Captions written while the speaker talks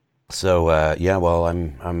So yeah, well,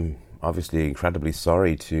 I'm obviously incredibly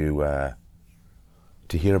sorry to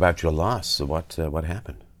hear about your loss. So what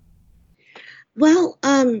happened? Well,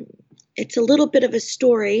 it's a little bit of a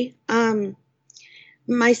story.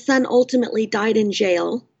 My son ultimately died in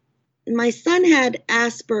jail. My son had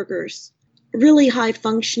Asperger's, really high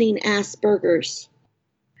functioning Asperger's.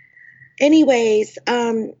 Anyways,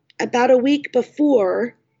 about a week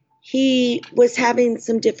before, he was having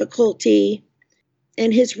some difficulty,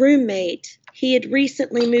 and his roommate, he had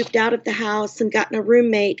recently moved out of the house and gotten a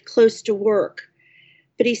roommate close to work,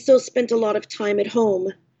 but he still spent a lot of time at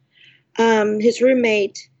home. His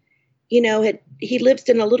roommate, he lives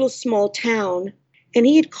in a little small town, and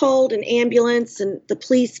he had called an ambulance and the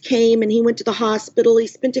police came and he went to the hospital. He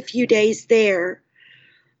spent a few days there.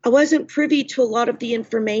 I wasn't privy to a lot of the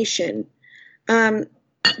information, um,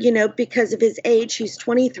 because of his age. He's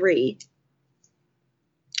 23.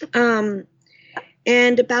 Um,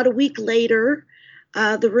 and about a week later,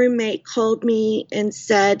 the roommate called me and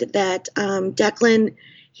said that Declan,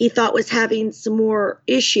 he thought, was having some more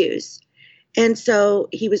issues. And so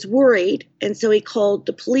he was worried. And so he called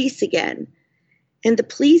the police again. And the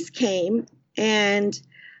police came, and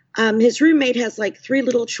his roommate has like three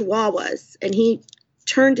little chihuahuas. And he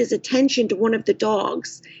turned his attention to one of the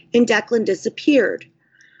dogs, and Declan disappeared.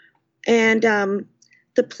 And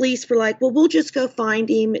the police were like, well, we'll just go find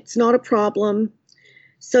him. It's not a problem.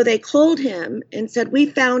 So they called him and said, we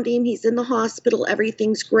found him. He's in the hospital.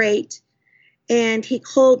 Everything's great. And he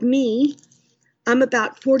called me. I'm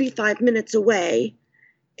about 45 minutes away.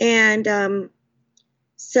 And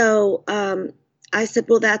so I said,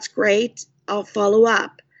 well, that's great. I'll follow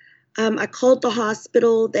up. I called the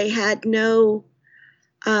hospital. They had no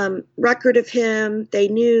record of him. They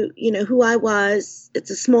knew, who I was.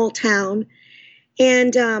 It's a small town.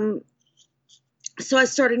 And so I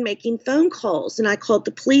started making phone calls, and I called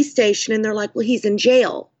the police station, and they're like, well, he's in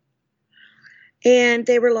jail. And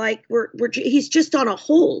they were like, he's just on a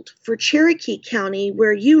hold for Cherokee County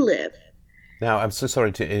where you live. Now, I'm so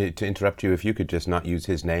sorry to interrupt you. If you could just not use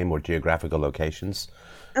his name or geographical locations,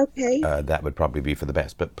 Okay. that would probably be for the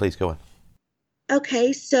best. But please go on.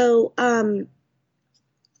 Okay. So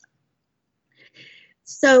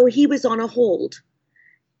he was on a hold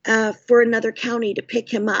for another county to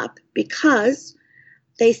pick him up because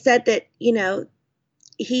they said that,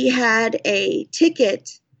 he had a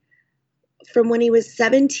ticket from when he was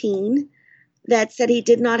 17 that said he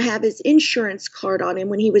did not have his insurance card on him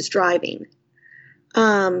when he was driving.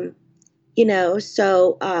 So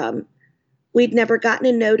we'd never gotten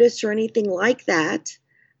a notice or anything like that.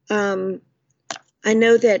 I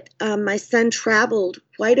know that my son traveled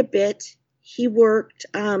quite a bit. He worked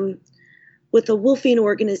with a wolfing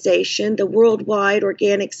organization, the Worldwide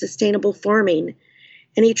Organic Sustainable Farming,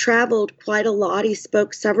 and he traveled quite a lot. He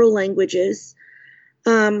spoke several languages.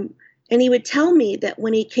 And he would tell me that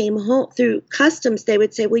when he came home through customs, they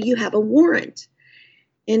would say, well, you have a warrant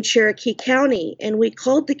in Cherokee County. And we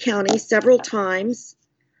called the county several times,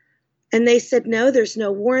 and they said, no, there's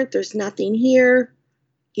no warrant. There's nothing here.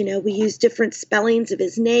 We use different spellings of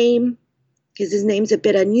his name because his name's a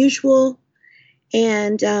bit unusual.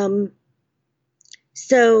 And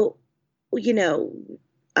so,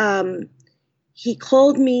 he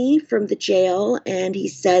called me from the jail, and he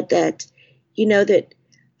said that,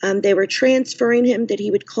 they were transferring him, that he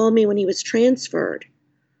would call me when he was transferred.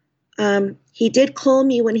 He did call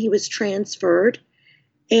me when he was transferred,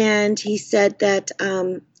 and he said that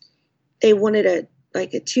they wanted a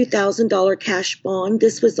 $2,000 cash bond.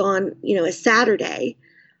 This was on, a Saturday.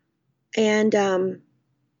 And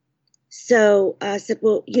so I said,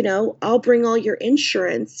 well, I'll bring all your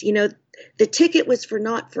insurance. The ticket was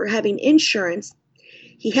not for having insurance.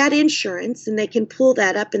 He had insurance, and they can pull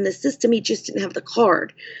that up in the system. He just didn't have the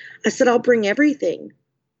card. I said, I'll bring everything.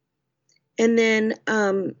 And then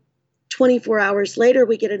 24 hours later,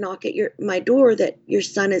 we get a knock at my door that your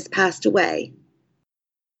son has passed away.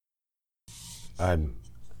 I'm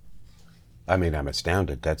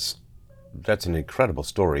astounded. That's an incredible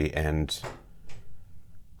story. And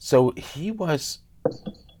so he was.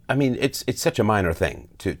 It's such a minor thing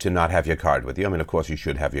to not have your card with you. Of course, you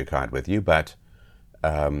should have your card with you, but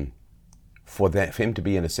for him to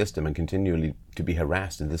be in a system and continually to be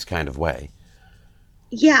harassed in this kind of way,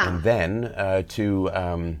 Yeah. and then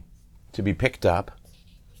to be picked up.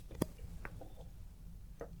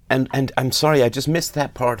 And I'm sorry, I just missed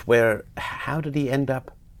that part where, how did he end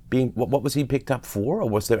up being, what was he picked up for? Or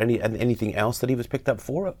was there anything else that he was picked up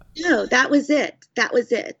for? No, that was it. That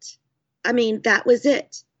was it. That was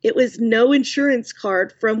it. It was no insurance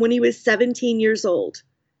card from when he was 17 years old.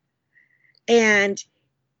 And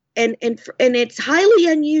And it's highly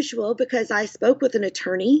unusual because I spoke with an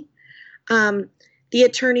attorney. The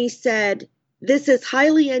attorney said, this is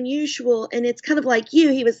highly unusual, and it's kind of like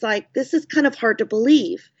you. He was like, this is kind of hard to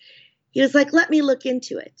believe. He was like, let me look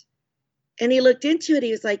into it. And he looked into it.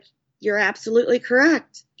 He was like, you're absolutely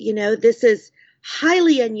correct. This is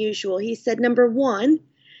highly unusual. He said, number one,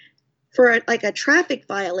 for a traffic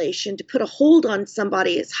violation, to put a hold on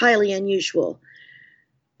somebody is highly unusual.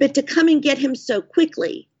 But to come and get him so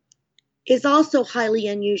quickly is also highly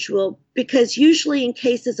unusual, because usually in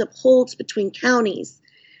cases of holds between counties,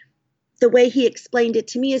 the way he explained it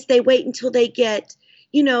to me is they wait until they get,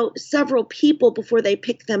 several people before they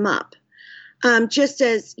pick them up. Just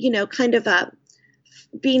as, kind of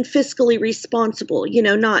being fiscally responsible,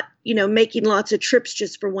 not, making lots of trips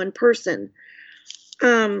just for one person.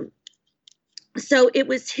 So it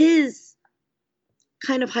was his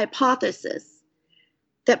kind of hypothesis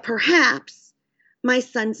that perhaps my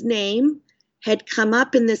son's name had come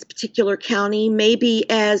up in this particular county, maybe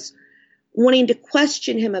as wanting to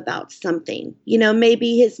question him about something.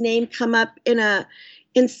 Maybe his name come up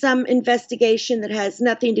in some investigation that has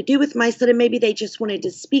nothing to do with my son, and maybe they just wanted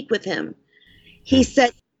to speak with him. He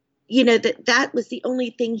said, that was the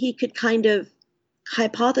only thing he could kind of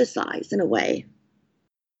hypothesize in a way.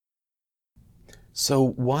 So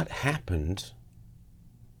what happened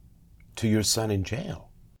to your son in jail?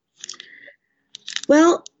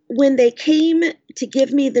 Well, when they came to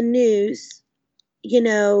give me the news,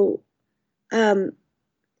 we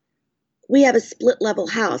have a split level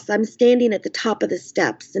house. I'm standing at the top of the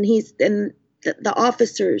steps, and the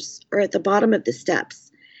officers are at the bottom of the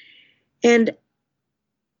steps. And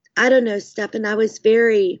I don't know, Stephan, I was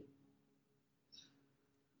very,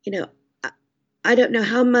 I don't know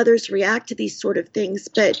how mothers react to these sort of things,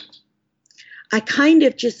 but I kind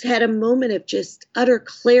of just had a moment of just utter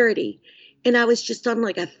clarity. And I was just on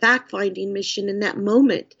like a fact-finding mission in that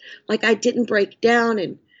moment. Like, I didn't break down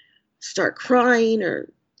and start crying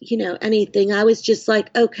or, anything. I was just like,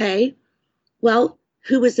 okay, well,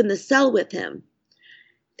 who was in the cell with him?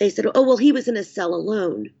 They said, oh, well, he was in a cell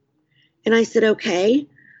alone. And I said, okay,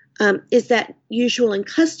 is that usual and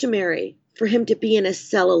customary for him to be in a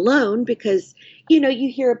cell alone? Because,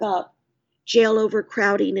 you hear about jail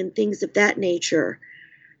overcrowding and things of that nature.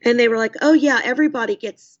 And they were like, oh, yeah, everybody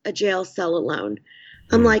gets a jail cell alone.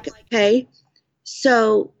 I'm like, okay,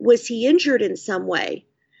 so was he injured in some way?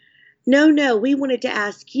 No, we wanted to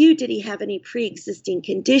ask you, did he have any pre-existing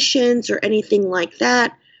conditions or anything like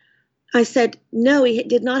that? I said, no, he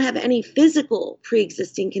did not have any physical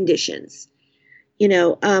pre-existing conditions.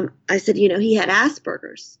 I said, he had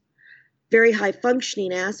Asperger's, very high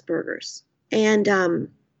functioning Asperger's. And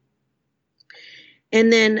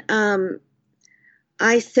then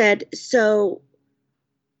I said, so,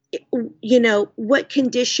 what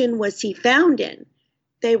condition was he found in?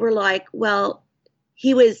 They were like, well,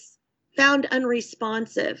 he was found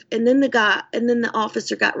unresponsive. And then the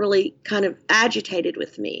officer got really kind of agitated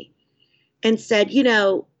with me and said,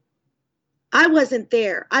 I wasn't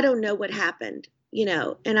there. I don't know what happened,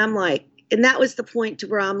 and I'm like, and that was the point to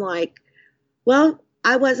where I'm like, well,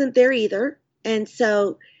 I wasn't there either. And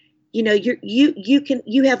so,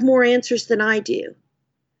 you have more answers than I do.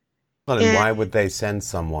 Well, and why would they send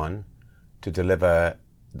someone to deliver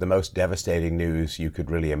the most devastating news you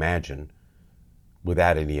could really imagine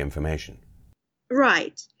without any information?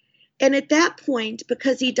 Right. And at that point,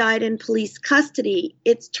 because he died in police custody,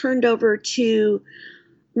 it's turned over to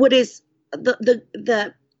what is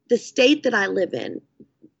the state that I live in,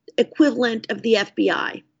 equivalent of the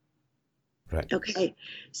FBI. Right. Okay.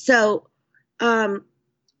 So,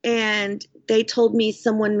 and they told me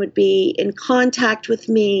someone would be in contact with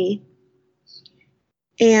me.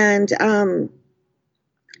 And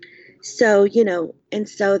so, and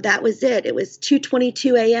so that was it. It was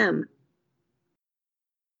 2:22 a.m.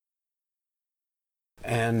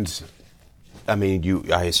 And I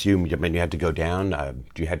mean, I assume, you had to go down.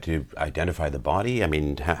 You had to identify the body. I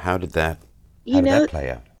mean, how did that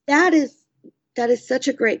play out? That is such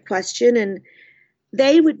a great question. And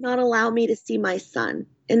they would not allow me to see my son.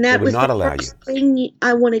 And that was the first thing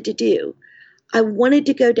I wanted to do. I wanted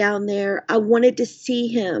to go down there. I wanted to see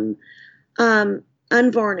him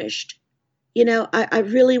unvarnished. I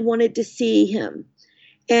really wanted to see him.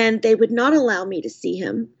 And they would not allow me to see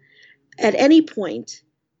him at any point,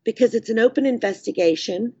 because it's an open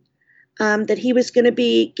investigation, that he was going to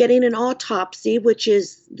be getting an autopsy, which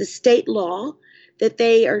is the state law, that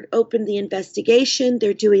they are open the investigation,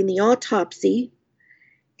 they're doing the autopsy.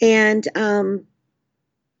 And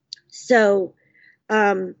so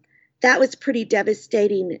that was pretty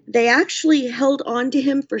devastating. They actually held on to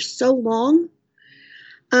him for so long.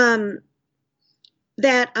 um,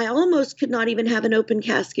 that I almost could not even have an open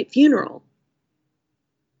casket funeral.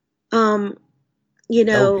 Um, you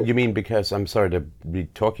Oh, know, you mean because I'm sorry to be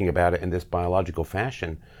talking about it in this biological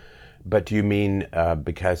fashion, but do you mean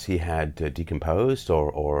because he had decomposed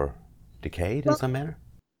or decayed in well, some manner?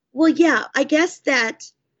 well, yeah, I guess that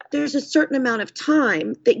there's a certain amount of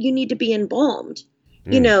time that you need to be embalmed,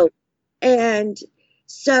 you Mm. know, and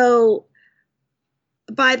so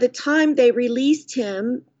by the time they released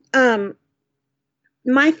him,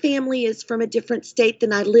 my family is from a different state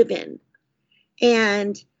than I live in,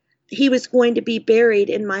 and he was going to be buried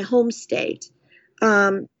in my home state.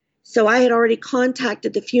 Um, so I had already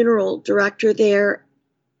contacted the funeral director there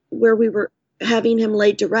where we were having him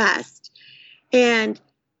laid to rest. And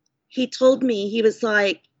he told me, he was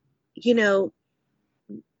like, you know,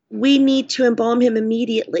 we need to embalm him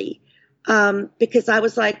immediately. Because I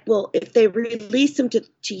was like, well, if they release him to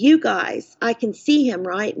you guys, I can see him,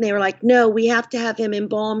 right? And they were like, no, we have to have him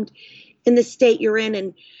embalmed in the state you're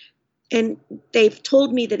in. And they've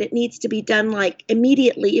told me that it needs to be done like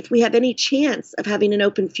immediately if we have any chance of having an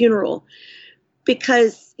open funeral,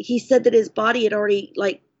 because he said that his body had already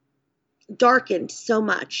like darkened so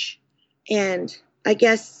much. And I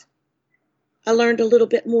guess I learned a little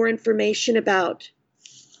bit more information about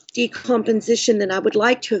decomposition than I would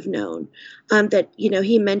like to have known. That,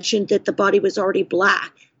 he mentioned that the body was already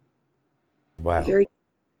black. Wow. Very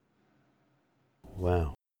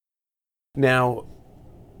Wow. Now,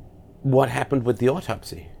 what happened with the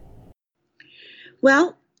autopsy?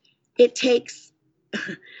 well. It takes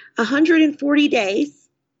 140 days.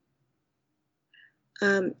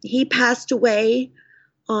 He passed away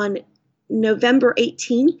on November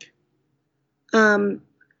 18th.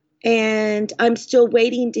 And I'm still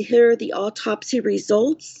waiting to hear the autopsy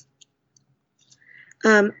results.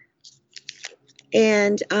 Um,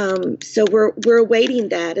 and so we're awaiting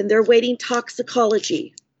that, and they're waiting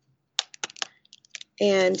toxicology.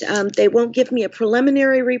 And they won't give me a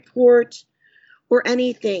preliminary report or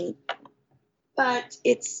anything. But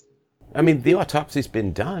it's I mean, the autopsy's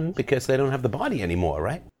been done because they don't have the body anymore,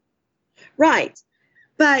 right? right.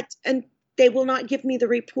 And they will not give me the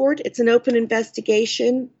report. It's an open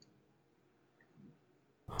investigation.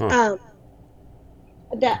 Huh. Um,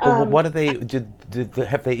 that Well, what are they?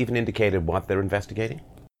 Have they even indicated what they're investigating?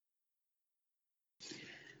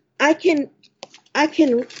 I can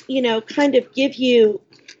kind of give you,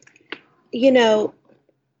 you know,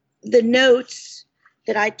 the notes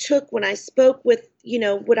that I took when I spoke with,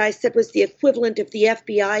 what I said was the equivalent of the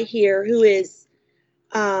FBI here, who is,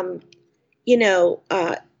 um, you know,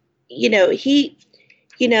 uh, he,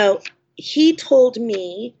 he told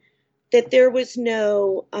me that there was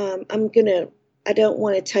no, I don't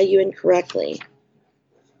want to tell you incorrectly.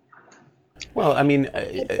 Well, I mean,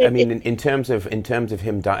 It, in terms of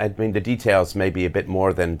him, I mean, the details may be a bit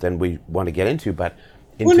more than we want to get into, but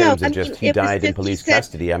in well, no, terms I of mean, just he it was died in just, he police said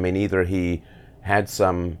custody. I mean, either he had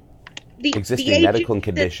some the existing agent medical said,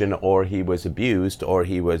 condition, or he was abused, or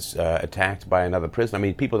he was attacked by another prisoner. I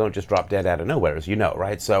mean, people don't just drop dead out of nowhere, as you know,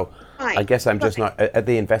 right? So, I right, guess I'm just right. not. Are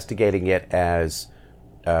they investigating it as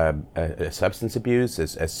a substance abuse,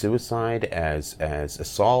 as suicide, as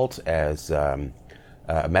assault, as a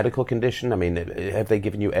medical condition? I mean, have they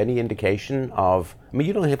given you any indication of? I mean,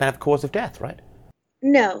 you don't even have cause of death, right?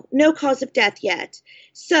 No, no cause of death yet.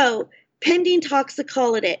 So, pending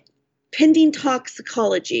toxicology, pending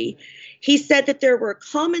toxicology, he said that there were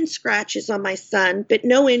common scratches on my son, but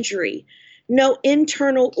no injury. No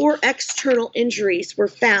internal or external injuries were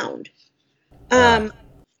found. Ah, Um,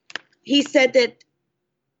 he said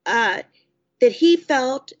uh, that he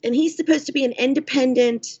felt, and he's supposed to be an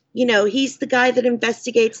independent, he's the guy that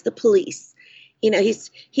investigates the police.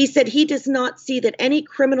 He said he does not see that any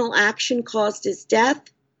criminal action caused his death.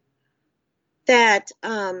 That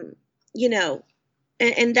you know,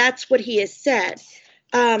 and that's what he has said.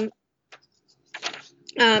 Um,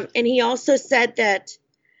 and he also said that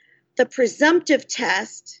the presumptive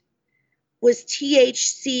test was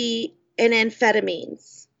THC and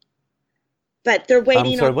amphetamines, but they're I'm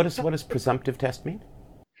waiting on. sorry. What does presumptive test mean?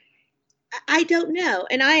 I don't know,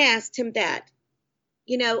 and I asked him that.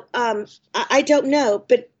 I don't know,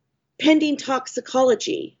 but pending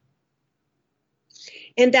toxicology,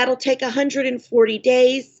 and that'll take 140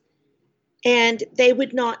 days, and they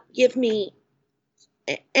would not give me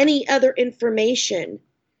any other information.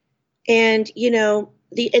 And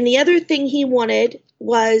the other thing he wanted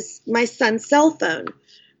was my son's cell phone.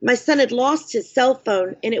 My son had lost his cell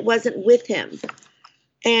phone and it wasn't with him.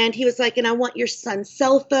 And he was like, and I want your son's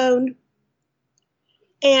cell phone.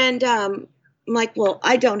 And I'm like, well,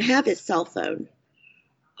 I don't have his cell phone.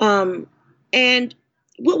 Um, and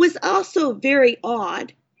what was also very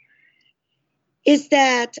odd is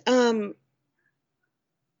that I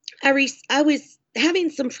was having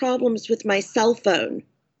some problems with my cell phone,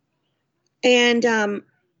 and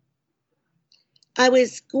I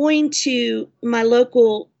was going to my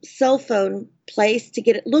local cell phone place to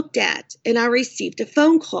get it looked at, and I received a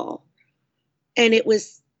phone call, and it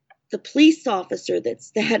was the police officer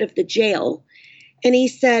that's the head of the jail. And he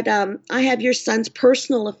said, I have your son's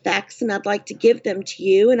personal effects and I'd like to give them to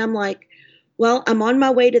you. And I'm like, well, I'm on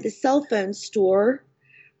my way to the cell phone store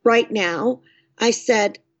right now. I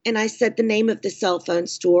said the name of the cell phone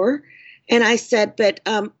store. And I said, but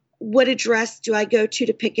what address do I go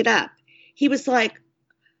to pick it up? He was like,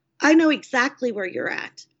 I know exactly where you're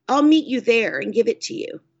at. I'll meet you there and give it to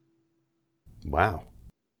you. Wow.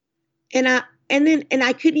 And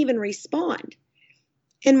I couldn't even respond.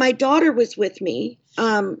 And my daughter was with me.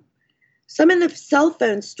 So I'm in the cell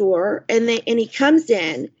phone store, and he comes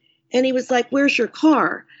in, and he was like, "Where's your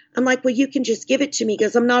car?" I'm like, "Well, you can just give it to me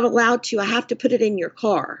because I'm not allowed to. I have to put it in your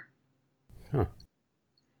car." Huh.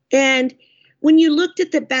 And when you looked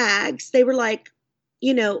at the bags, they were like,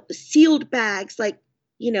 sealed bags, like,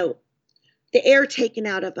 the air taken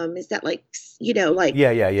out of them. Is that like, like?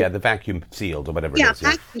 Yeah. The vacuum sealed or whatever it is.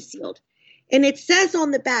 Yeah, vacuum sealed. And it says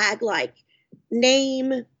on the bag, like,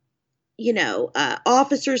 name,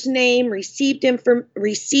 officer's name, received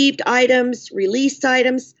items, released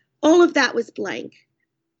items. All of that was blank.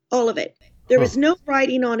 All of it. There was no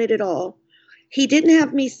writing on it at all. He didn't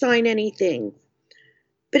have me sign anything.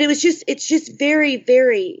 But it's just very,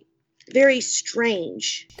 very, very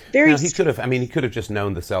strange. Now, he could have just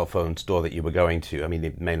known the cell phone store that you were going to. I mean,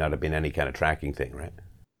 it may not have been any kind of tracking thing, right?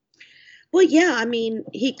 Well, yeah,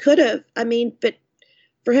 he could have. But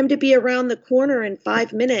for him to be around the corner in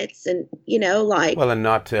 5 minutes and, Well, and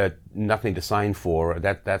nothing to sign for,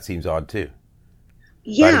 that seems odd too.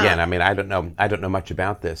 Yeah. But again, I don't know much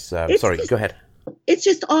about this. Sorry, go ahead. It's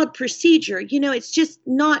just odd procedure. It's just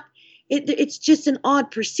not, it's just an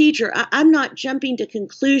odd procedure. I'm not jumping to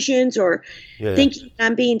conclusions or thinking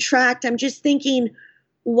I'm being tracked. I'm just thinking,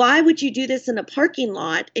 why would you do this in a parking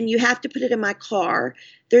lot and you have to put it in my car?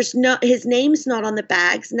 His name's not on the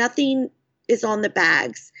bags. Nothing is on the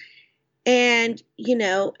bags. And,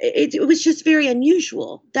 it was just very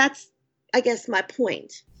unusual. That's, I guess, my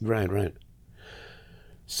point. Right.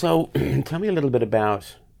 So tell me a little bit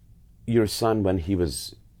about your son when he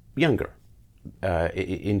was younger,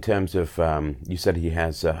 in terms of, you said he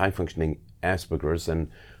has high-functioning Asperger's, and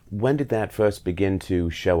when did that first begin to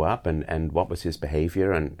show up, and what was his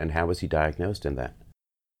behavior, and how was he diagnosed in that?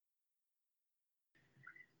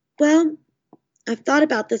 Well, I've thought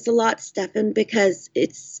about this a lot, Stefan, because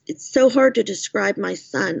it's so hard to describe my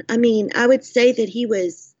son. I would say that he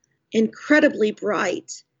was incredibly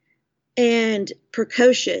bright and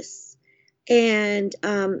precocious and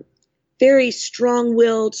very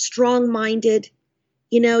strong-willed, strong-minded.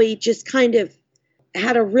 He just kind of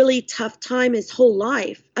had a really tough time his whole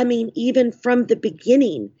life. Even from the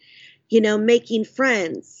beginning, making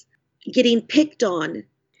friends, getting picked on.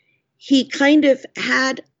 He kind of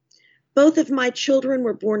had, both of my children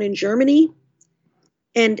were born in Germany.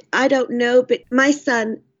 And I don't know, but my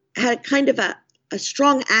son had kind of a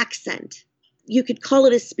strong accent. You could call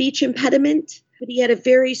it a speech impediment, but he had a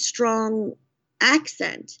very strong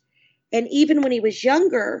accent. And even when he was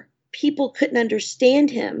younger, people couldn't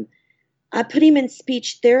understand him. I put him in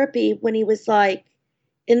speech therapy when he was like,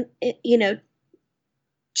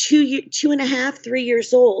 2.5, 3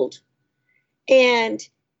 years old. And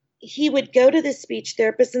he would go to the speech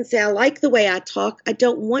therapist and say, I like the way I talk. I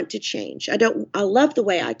don't want to change. I love the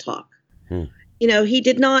way I talk. He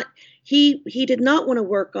did not want to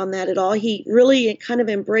work on that at all. He really kind of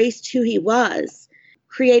embraced who he was,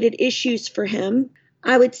 created issues for him.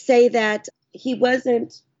 I would say that he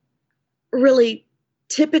wasn't really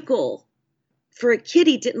typical for a kid.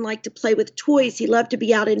 He didn't like to play with toys. He loved to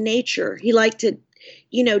be out in nature. He liked to,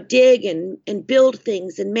 dig and build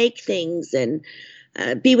things and make things and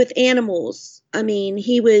be with animals.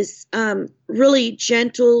 He was really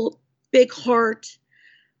gentle, big heart.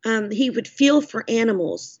 He would feel for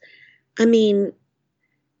animals. I know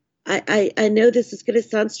this is going to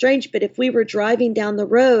sound strange, but if we were driving down the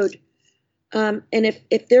road, and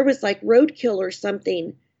if there was like roadkill or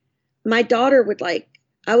something, my daughter would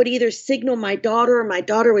I would either signal my daughter or my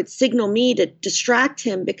daughter would signal me to distract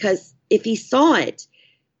him, because if he saw it,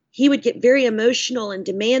 he would get very emotional and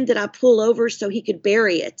demand that I pull over so he could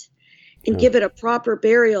bury it and give it a proper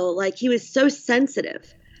burial. Like, he was so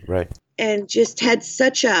sensitive. Right. And just had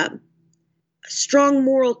such a strong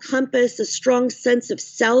moral compass, a strong sense of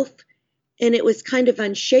self, and it was kind of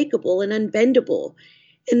unshakable and unbendable.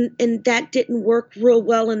 and that didn't work real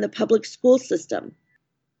well in the public school system,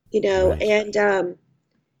 Right. and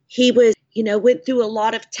he was, went through a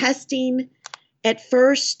lot of testing. At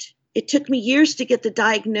first, it took me years to get the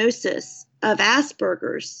diagnosis of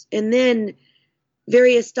Asperger's, and then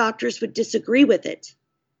various doctors would disagree with it.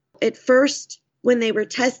 At first, when they were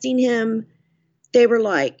testing him, they were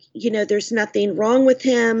like, there's nothing wrong with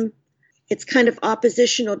him. It's kind of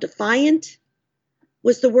oppositional defiant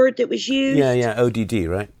was the word that was Yeah, used. yeah, ODD,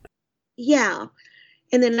 right? Yeah.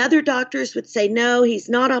 And then other doctors would say, no, he's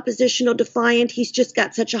not oppositional defiant. He's just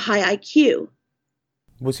got such a high IQ.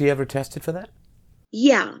 Was he ever tested for that?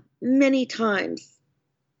 Yeah, many times.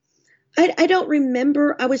 I don't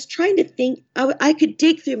remember. I was trying to think. I could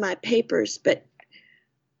dig through my papers, but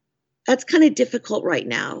that's kind of difficult right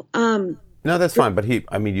now. No, that's fine. But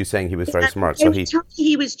you're saying he was very smart, They so would tell me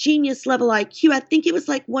he was genius level IQ. I think it was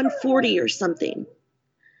like 140 or something.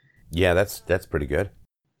 yeah, that's pretty good.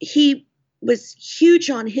 He was huge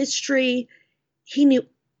on history. He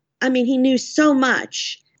knew so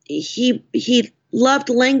much. He loved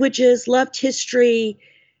languages, loved history,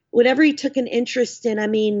 whatever he took an interest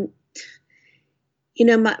in.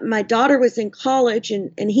 My daughter was in college,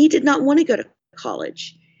 and he did not want to go to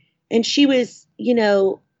college. And she was, in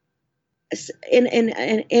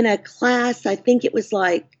a class, I think it was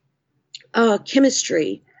like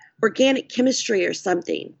chemistry, organic chemistry or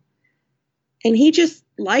something. And he just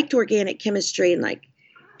liked organic chemistry, and like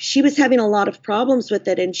she was having a lot of problems with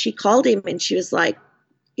it, and she called him and she was like,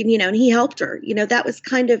 and he helped her. That was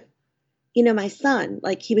kind of, my son.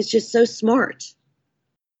 Like, he was just so smart.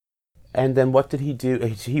 And then what did he do?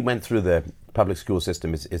 He went through the public school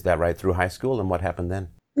system, is that right, through high school? And what happened then?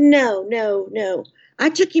 No, no, no.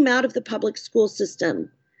 I took him out of the public school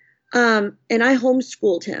system, and I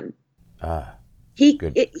homeschooled him. Ah,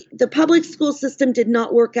 good. The public school system did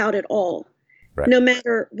not work out at all. Right. No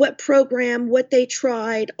matter what program, what they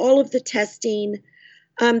tried, all of the testing,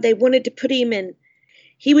 they wanted to put him in.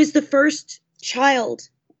 He was the first child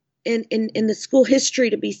in the school history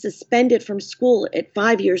to be suspended from school at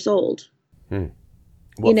 5 years old. What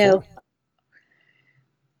for?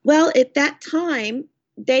 Well, at that time,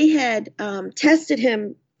 they had tested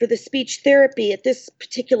him for the speech therapy at this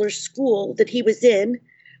particular school that he was in.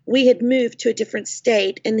 We had moved to a different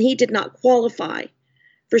state, and he did not qualify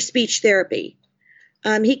for speech therapy.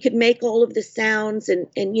 He could make all of the sounds and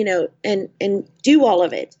do all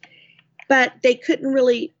of it, but they couldn't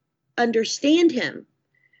really understand him.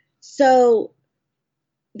 So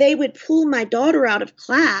they would pull my daughter out of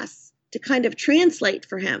class to kind of translate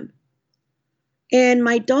for him. And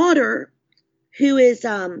my daughter, who is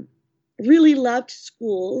really loved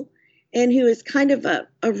school and who is kind of a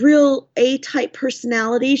real A-type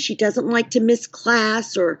personality, she doesn't like to miss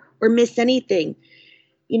class or miss anything.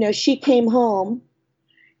 She came home.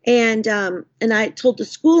 And I told the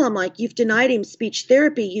school, I'm like, you've denied him speech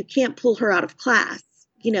therapy. You can't pull her out of class,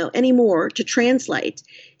 anymore to translate.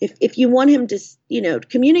 If you want him to,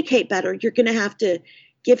 communicate better, you're going to have to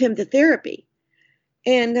give him the therapy.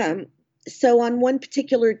 And so on one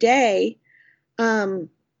particular day, my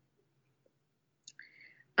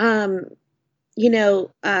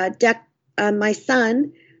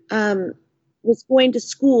son was going to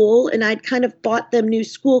school, and I'd kind of bought them new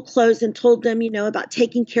school clothes and told them, about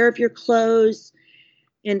taking care of your clothes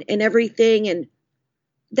and everything. And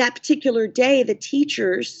that particular day, the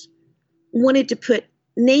teachers wanted to put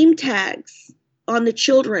name tags on the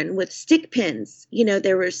children with stick pins.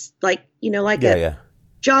 There was like a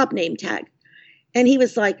job name tag. And he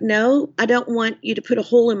was like, no, I don't want you to put a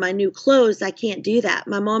hole in my new clothes. I can't do that.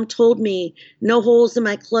 My mom told me no holes in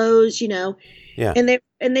my clothes, Yeah.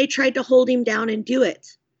 And they tried to hold him down and do it.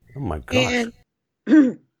 Oh my gosh.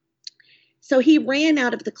 And so he ran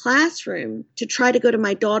out of the classroom to try to go to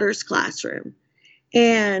my daughter's classroom.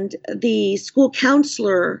 And the school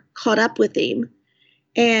counselor caught up with him,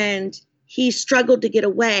 and he struggled to get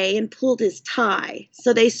away and pulled his tie.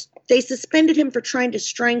 So they suspended him for trying to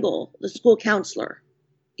strangle the school counselor.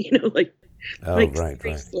 Right.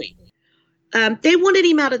 Seriously. They wanted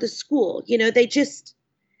him out of the school. They just,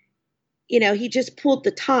 he just pulled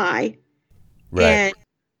the tie. Right.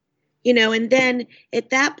 And then at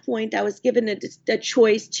that point, I was given a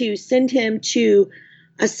choice to send him to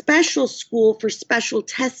a special school for special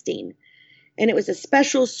testing. And it was a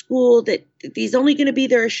special school that he's only going to be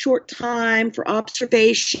there a short time for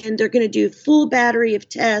observation. They're going to do full battery of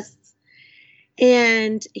tests.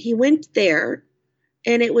 And he went there,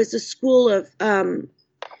 and it was a school of, and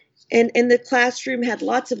the classroom had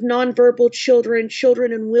lots of nonverbal children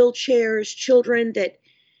in wheelchairs, children that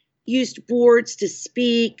used boards to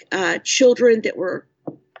speak, children that were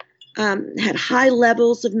had high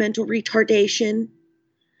levels of mental retardation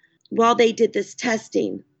while they did this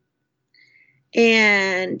testing.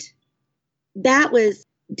 And that was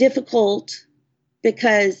difficult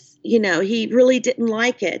because, he really didn't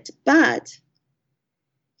like it, but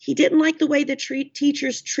he didn't like the way the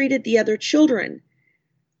teachers treated the other children.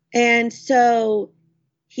 And so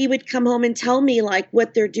he would come home and tell me like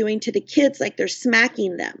what they're doing to the kids, like they're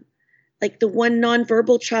smacking them. Like the one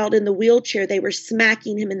nonverbal child in the wheelchair, they were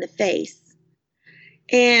smacking him in the face.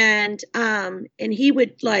 And he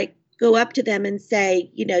would like go up to them and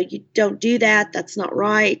say, you don't do that. That's not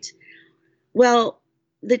right. Well,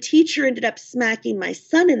 the teacher ended up smacking my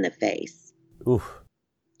son in the face. Oof.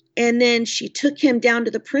 And then she took him down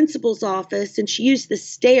to the principal's office and she used the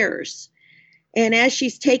stairs. And as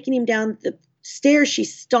she's taking him down the stairs,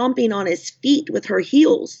 she's stomping on his feet with her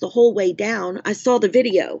heels the whole way down. I saw the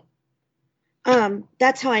video.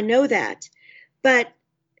 That's how I know that. But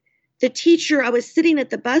the teacher, I was sitting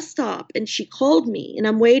at the bus stop and she called me and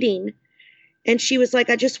I'm waiting. And she was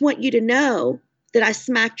like, I just want you to know that I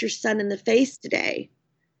smacked your son in the face today,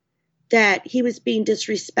 that he was being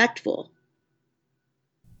disrespectful.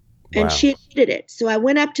 Wow. And she admitted it. So I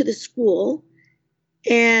went up to the school,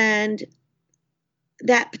 and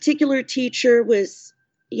that particular teacher was,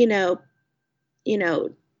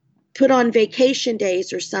 put on vacation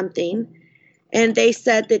days or something. And they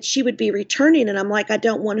said that she would be returning. And I'm like, I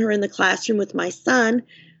don't want her in the classroom with my son.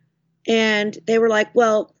 And they were like,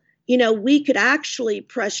 well, we could actually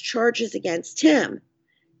press charges against him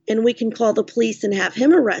and we can call the police and have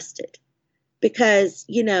him arrested because,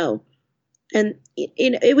 and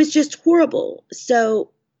it was just horrible.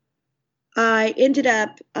 So I ended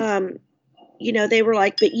up, they were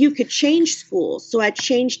like, but you could change schools. So I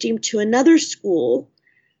changed him to another school,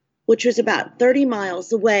 which was about 30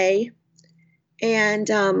 miles away. And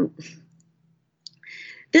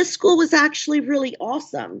this school was actually really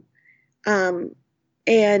awesome.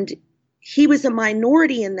 And he was a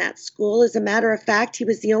minority in that school. As a matter of fact, he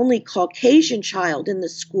was the only Caucasian child in the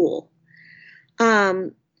school. He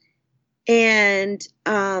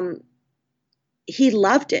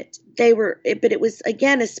loved it. But it was,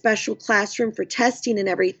 again, a special classroom for testing and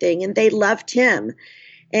everything. And they loved him.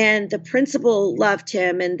 And the principal loved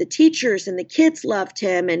him, and the teachers and the kids loved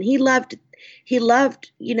him. And he loved,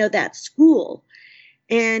 that school.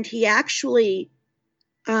 And he actually,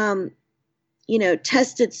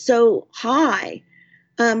 tested so high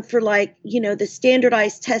for the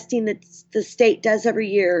standardized testing that the state does every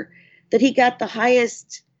year, that he got the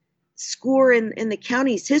highest score in the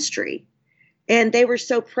county's history. And they were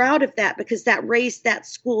so proud of that because that raised that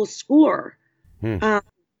school's score. But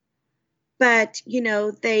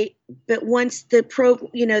once they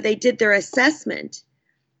did their assessment,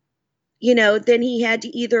 then he had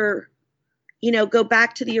to either, go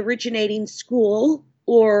back to the originating school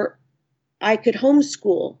or I could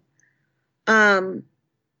homeschool.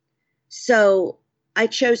 So I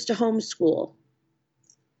chose to homeschool.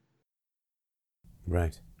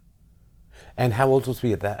 Right. And how old was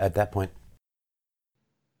he at that point?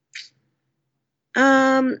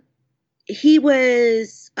 He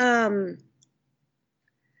was, I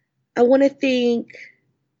want to think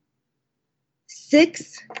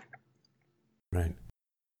 6. Right.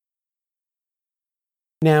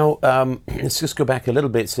 Now, let's just go back a little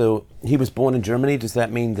bit. So he was born in Germany. Does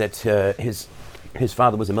that mean that his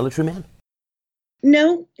father was a military man?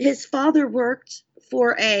 No, his father worked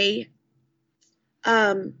for an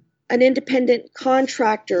independent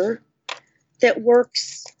contractor that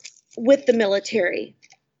works with the military.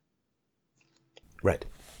 Right.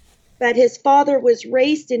 But his father was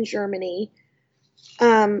raised in Germany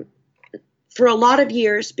for a lot of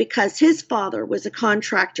years because his father was a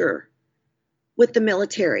contractor with the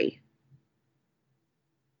military.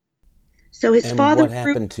 So his father. What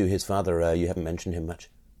happened to his father? You haven't mentioned him much.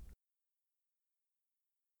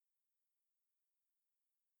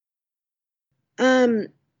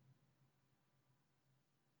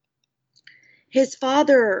 His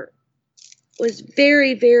father was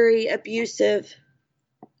very, very abusive,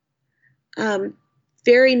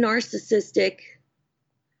 very narcissistic,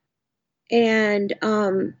 and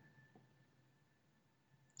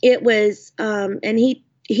it was, and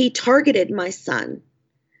he targeted my son.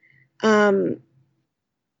 When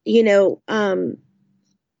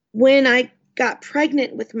I got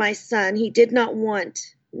pregnant with my son, he did not want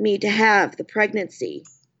me to have the pregnancy.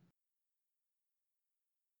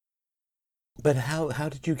 But how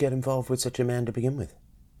did you get involved with such a man to begin with?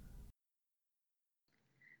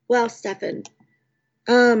 Well, Stefan,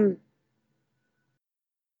 I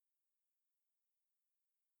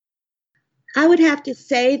would have to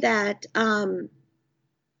say that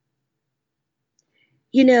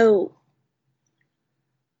you know,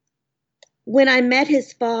 when I met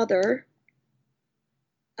his father,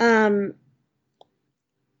 um,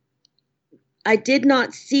 I did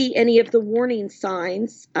not see any of the warning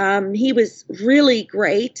signs. He was really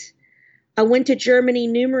great. I went to Germany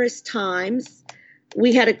numerous times.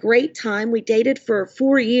 We had a great time. We dated for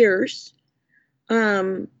 4 years.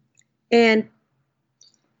 Um, and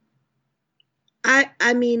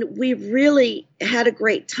I mean, we really had a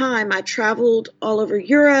great time. I traveled all over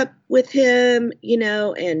Europe with him,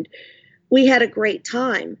 and we had a great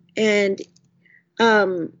time. And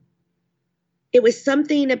um, it was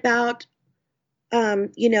something about,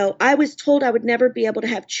 I was told I would never be able to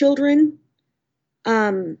have children.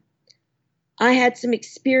 Um, I had some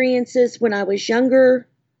experiences when I was younger,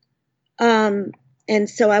 um, and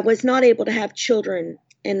so I was not able to have children.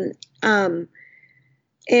 Um,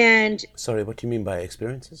 and Sorry, what do you mean by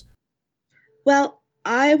experiences? well,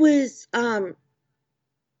 I was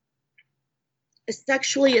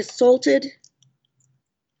sexually assaulted,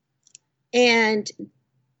 and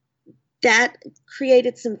that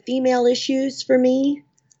created some female issues for me.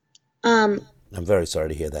 Um, I'm very sorry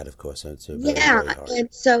to hear that, of course. It's very, yeah, very hard.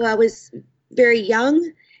 and so I was very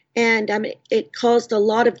young, and it caused a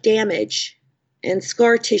lot of damage and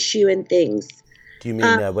scar tissue and things. Do you mean,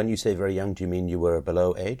 Um, when you say very young, do you mean you were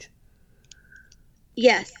below age?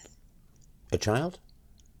 yes, A child?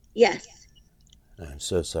 yes, I'm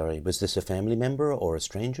so sorry. Was this a family member or a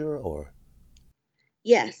stranger or?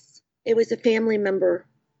 yes. It was a family member,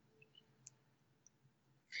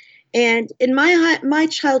 and in my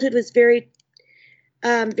childhood was very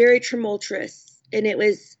tumultuous, and I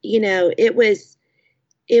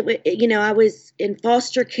was in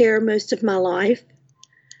foster care most of my life,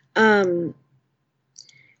 um,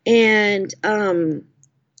 and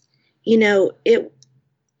it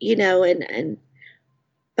and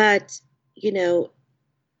but you know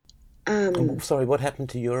Oh, um, sorry, what happened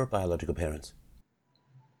to your biological parents?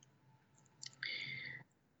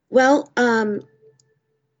 well,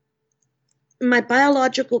 my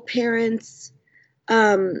biological parents,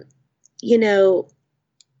 um, you know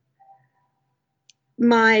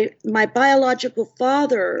my biological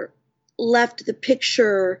father left the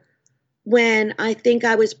picture when I think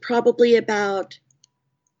I was probably about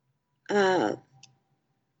uh,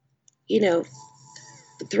 you know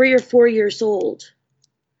 3 or 4 years old.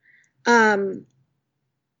 Um,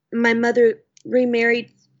 my mother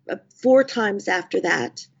remarried 4 times after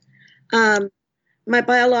that. Um, my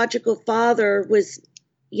biological father was,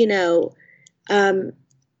 you know, um,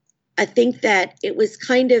 I think that it was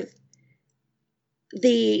kind of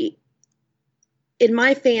the in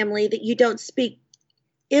my family that you don't speak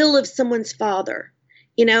ill of someone's father.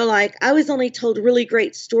 Like I was only told really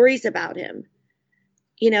great stories about him.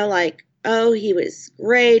 Like, oh, he was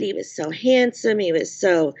great. He was so handsome. He was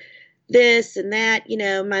so this and that.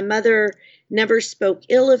 My mother never spoke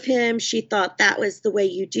ill of him. She thought that was the way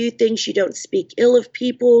you do things. You don't speak ill of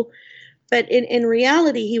people. But in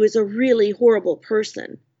reality, he was a really horrible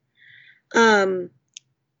person, um,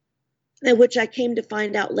 which I came to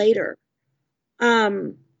find out later.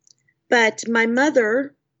 Um, but my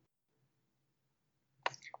mother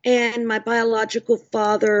and my biological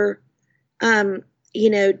father, um, you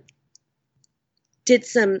know, did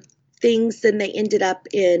some things, and they ended up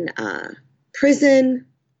in prison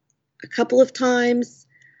a couple of times.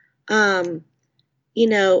 Um,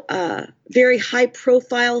 very high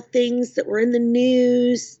profile things that were in the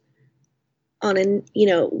news on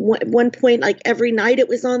one point, like every night it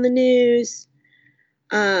was on the news.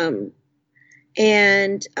 Um,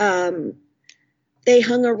 and they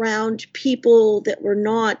hung around people that were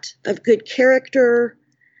not of good character,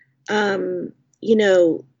 um, you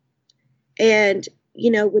know, and,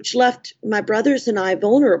 which left my brothers and I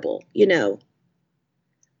vulnerable.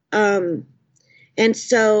 Um, and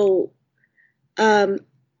so um,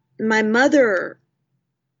 my mother,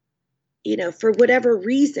 for whatever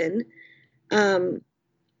reason, um,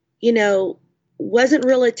 you know, wasn't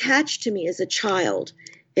real attached to me as a child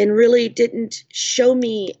and really didn't show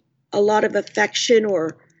me a lot of affection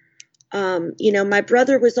or, my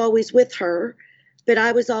brother was always with her, but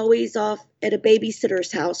I was always off at a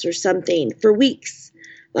babysitter's house or something for weeks.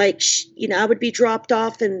 Like, I would be dropped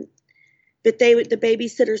off but the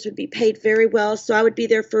babysitters would be paid very well. So I would be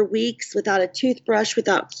there for weeks without a toothbrush,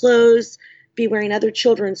 without clothes, be wearing other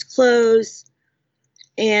children's clothes.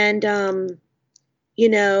 And, you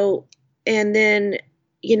know, and then,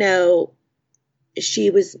 she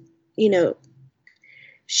was, you know,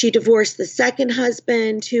 she divorced the second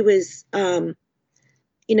husband who was,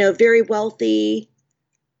 very wealthy.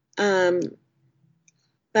 Um,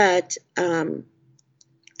 but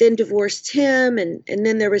then divorced him, and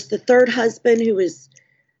then there was the third husband who was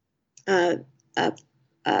uh, a,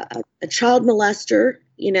 a child molester,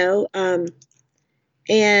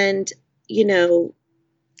 and you know,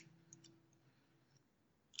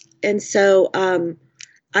 and so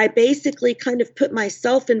I basically kind of put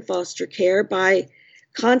myself in foster care by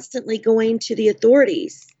constantly going to the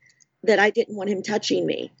authorities that I didn't want him touching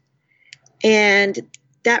me, and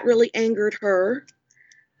that really angered her.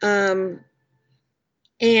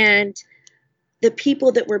 And the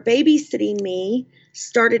people that were babysitting me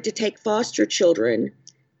started to take foster children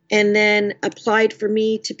and then applied for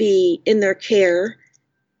me to be in their care.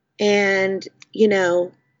 And,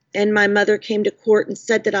 and my mother came to court and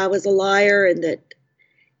said that I was a liar and that,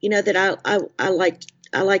 that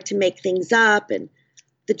I like to make things up, and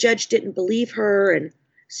the judge didn't believe her. And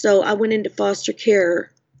so I went into foster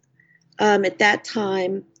care. At that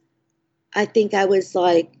time, I think I was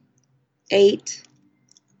like 8,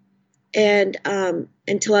 and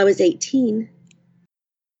until I was 18.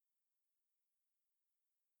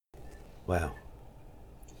 Wow.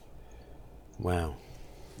 Wow.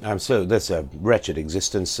 So that's a wretched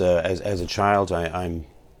existence as a child.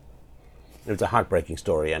 It's a heartbreaking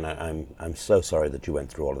story, and I'm so sorry that you went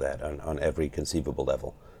through all of that on every conceivable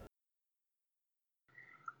level.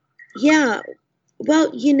 Yeah.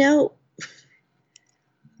 Well,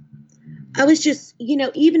 I was just,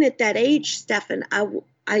 even at that age, Stefan, I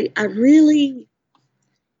really,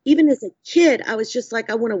 even as a kid, I was just like,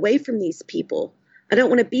 I want away from these people. I don't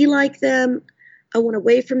want to be like them. I want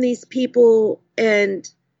away from these people. And,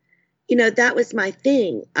 that was my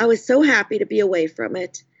thing. I was so happy to be away from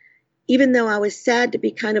it. Even though I was sad to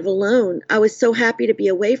be kind of alone, I was so happy to be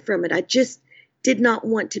away from it. I just did not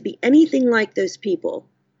want to be anything like those people.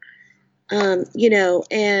 And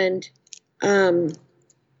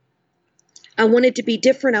I wanted to be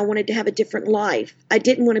different. I wanted to have a different life. I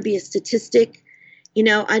didn't want to be a statistic.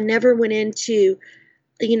 I never went into,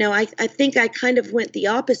 I think I kind of went the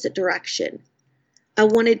opposite direction. I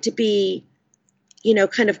wanted to be,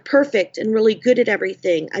 kind of perfect and really good at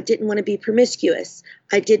everything. I didn't want to be promiscuous.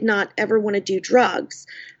 I did not ever want to do drugs.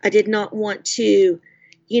 I did not want to,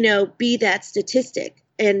 be that statistic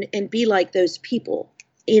and be like those people,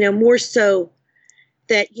 more so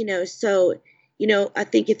that, I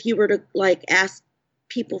think if you were to like ask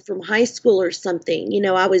people from high school or something,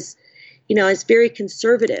 I was very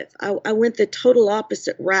conservative. I went the total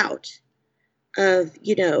opposite route of,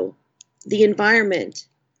 the environment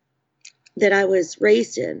that I was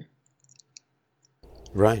raised in.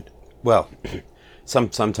 Right. Well,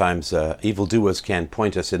 sometimes evildoers can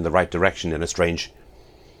point us in the right direction in a strange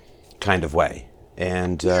kind of way.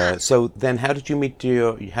 And so then how did you meet I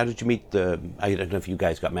don't know if you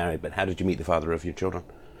guys got married, but how did you meet the father of your children?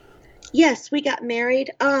 Yes, we got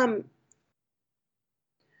married. When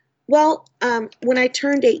I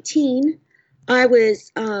turned 18, I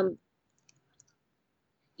was, I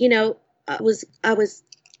was,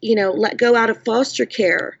 let go out of foster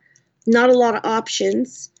care. Not a lot of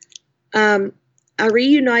options. I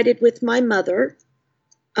reunited with my mother,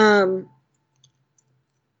 who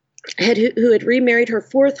had remarried her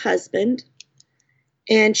fourth husband,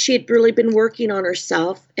 and she had really been working on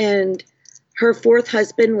herself. And her fourth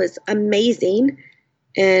husband was amazing,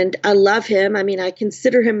 and I love him. I mean, I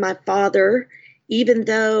consider him my father, even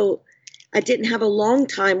though I didn't have a long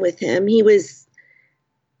time with him. He was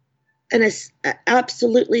an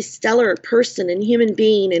absolutely stellar person and human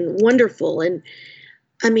being and wonderful. And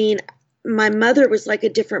I mean, my mother was like a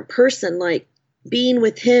different person. Like, being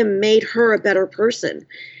with him made her a better person.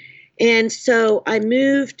 And so I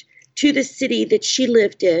moved to the city that she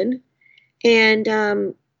lived in, and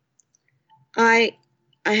I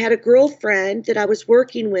had a girlfriend that I was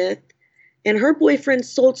working with, and her boyfriend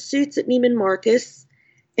sold suits at Neiman Marcus,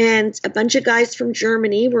 and a bunch of guys from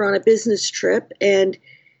Germany were on a business trip, and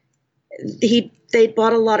they'd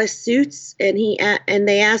bought a lot of suits, and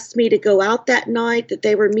they asked me to go out that night that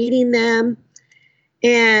they were meeting them.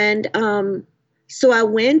 And so I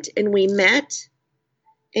went, and we met,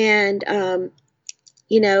 and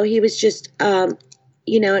he was just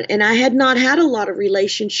and I had not had a lot of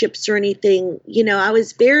relationships or anything. I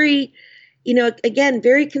was very, again,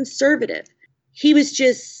 very conservative. He was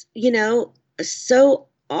just, so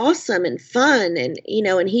awesome and fun, and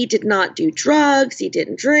and he did not do drugs, he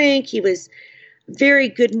didn't drink, he was very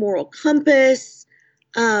good moral compass,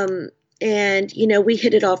 and we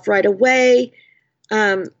hit it off right away,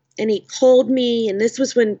 and he called me, and this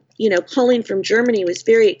was when calling from Germany was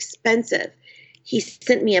very expensive. He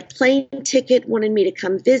sent me a plane ticket, wanted me to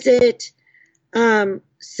come visit,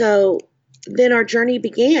 so then our journey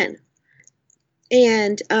began.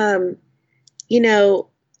 And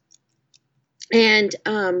And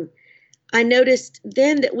I noticed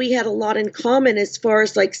then that we had a lot in common as far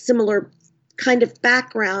as like similar kind of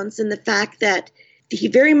backgrounds, and the fact that he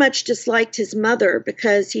very much disliked his mother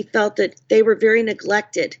because he felt that they were very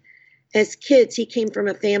neglected as kids. He came from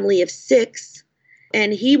a family of 6,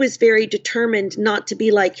 and he was very determined not to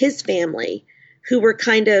be like his family, who were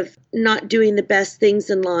kind of not doing the best things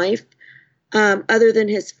in life, other than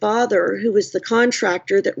his father, who was the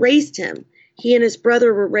contractor that raised him. He and his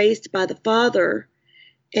brother were raised by the father,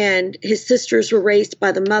 and his sisters were raised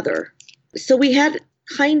by the mother. So we had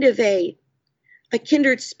kind of a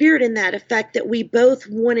kindred spirit in that effect, that we both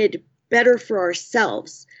wanted better for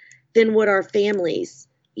ourselves than what our families,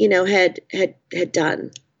 had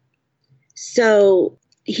done. So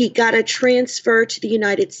he got a transfer to the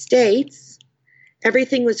United States.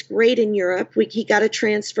 Everything was great in Europe. He got a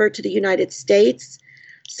transfer to the United States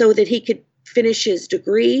so that he could finish his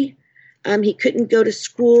degree. He couldn't go to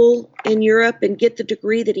school in Europe and get the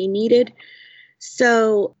degree that he needed.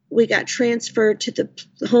 So we got transferred to the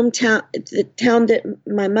hometown, the town that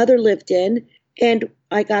my mother lived in, and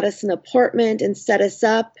I got us an apartment and set us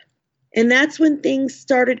up. And that's when things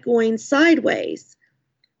started going sideways,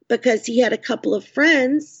 because he had a couple of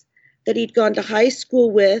friends that he'd gone to high school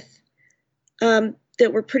with,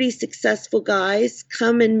 that were pretty successful guys,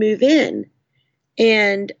 come and move in.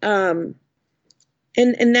 And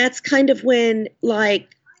that's kind of when,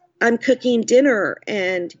 like, I'm cooking dinner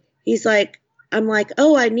and he's like, I'm like,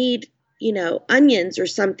 oh, I need, onions or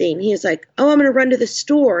something. He's like, oh, I'm going to run to the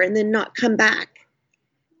store, and then not come back,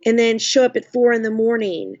 and then show up at 4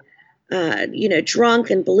 a.m, drunk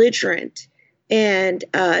and belligerent, and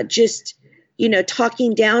just,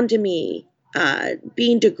 talking down to me,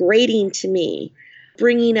 being degrading to me,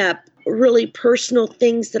 bringing up really personal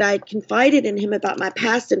things that I had confided in him about my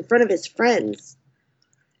past in front of his friends.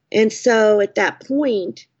 And so at that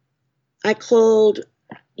point, I called,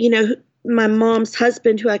 my mom's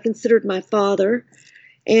husband, who I considered my father,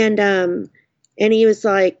 and he was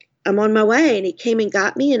like, I'm on my way. And he came and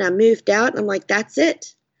got me, and I moved out. And I'm like, that's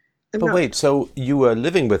it. But wait, so you were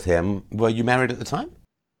living with him. Were you married at the time?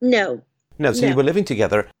 No. No, so you were living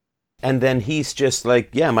together, and then he's just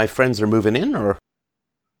like, yeah, my friends are moving in, or?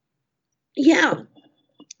 Yeah.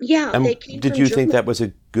 They came did from you Germany. think that was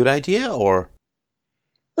a good idea, or?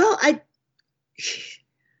 Well,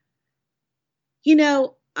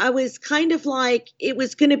 I was kind of like, it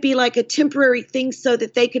was going to be like a temporary thing so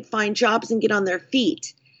that they could find jobs and get on their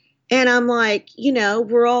feet. And I'm like,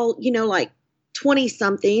 we're all, like 20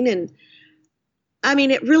 something. And I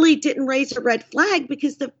mean, it really didn't raise a red flag,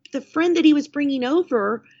 because the friend that he was bringing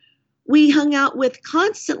over, we hung out with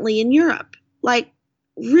constantly in Europe, like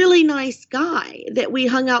really nice guy that we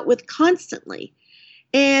hung out with constantly.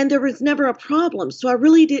 And there was never a problem. So I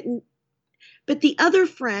really didn't. But the other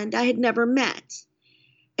friend I had never met.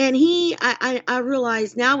 And I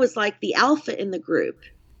realized now, was like the alpha in the group.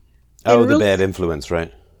 Oh, and the really, bad influence,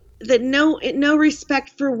 right? That no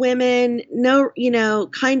respect for women, no,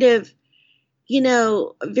 kind of,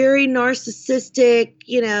 very narcissistic,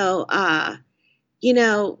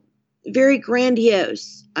 very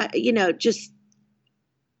grandiose, just,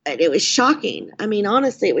 it was shocking. I mean,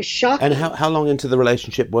 honestly, it was shocking. And how long into the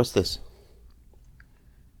relationship was this?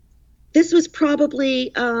 This was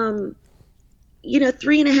probably,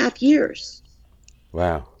 3.5 years.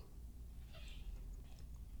 Wow.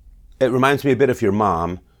 It reminds me a bit of your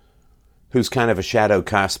mom, who's kind of a shadow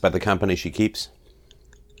cast by the company she keeps.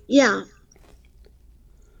 Yeah.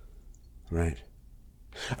 Right.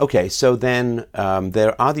 Okay, so then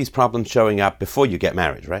there are these problems showing up before you get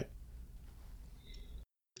married, right?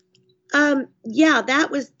 Yeah,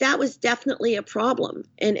 that was definitely a problem.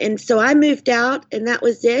 And so I moved out, and that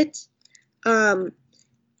was it.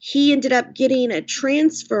 He ended up getting a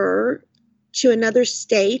transfer to another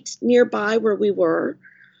state nearby where we were.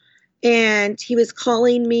 And he was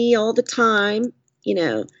calling me all the time,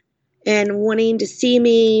 and wanting to see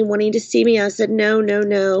me. I said,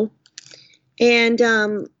 no. And,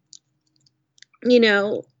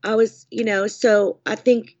 I was, so I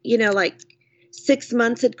think, like 6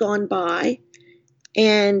 months had gone by,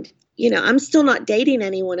 and, I'm still not dating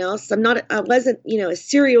anyone else. I wasn't, a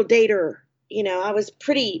serial dater. I was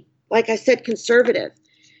pretty, like I said, conservative.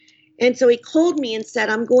 And so he called me and said,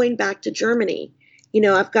 I'm going back to Germany. They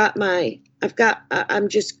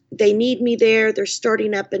need me there. They're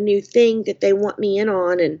starting up a new thing that they want me in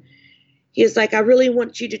on. And he was like, I really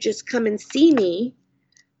want you to just come and see me.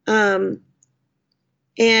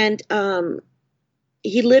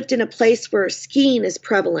 He lived in a place where skiing is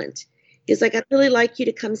prevalent. He's like, I'd really like you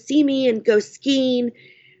to come see me and go skiing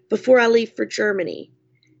before I leave for Germany.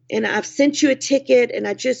 and I've sent you a ticket, and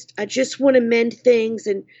I just want to mend things,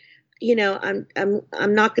 and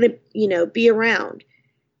I'm not going to be around.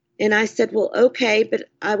 And I said, well, okay, but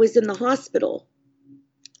I was in the hospital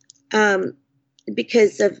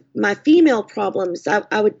because of my female problems.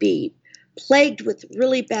 I would be plagued with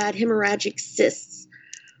really bad hemorrhagic cysts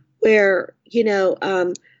where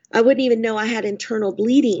I wouldn't even know I had internal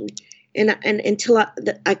bleeding, and until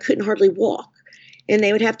I couldn't hardly walk. And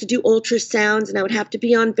they would have to do ultrasounds, and I would have to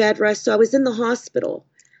be on bed rest. So I was in the hospital.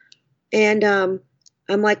 And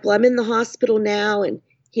I'm like, well, I'm in the hospital now. And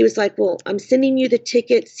he was like, well, I'm sending you the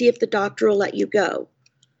ticket. See if the doctor will let you go.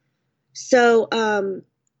 So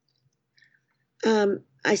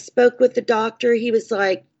I spoke with the doctor. He was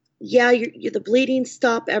like, yeah, the bleeding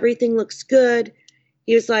stopped. Everything looks good.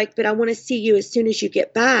 He was like, but I want to see you as soon as you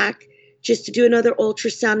get back, just to do another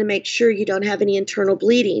ultrasound to make sure you don't have any internal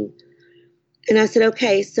bleeding. And I said,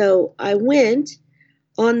 okay. So I went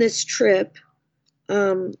on this trip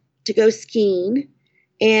to go skiing,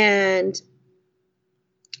 and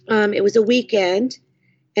it was a weekend.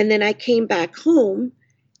 And then I came back home,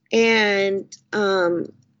 and I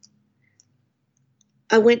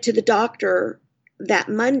went to the doctor that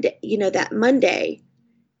Monday,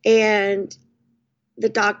 and the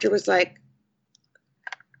doctor was like,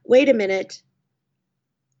 wait a minute,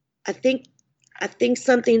 I think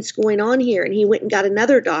something's going on here. And he went and got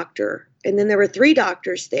another doctor. And then there were 3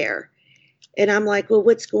 doctors there. And I'm like, well,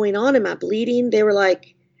 what's going on? Am I bleeding? They were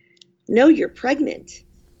like, no, you're pregnant.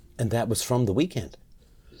 And that was from the weekend.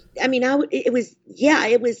 I mean, it was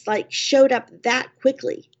like showed up that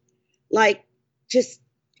quickly. Like, just,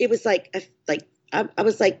 it was like I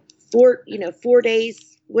was like 4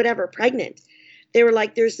 days, whatever, pregnant. They were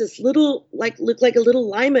like, there's this little, like, looked like a little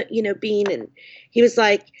lima, bean. And he was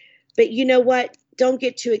like, but you know what? Don't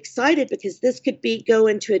get too excited, because this could go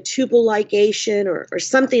into a tubal ligation or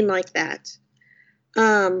something like that.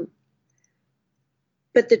 But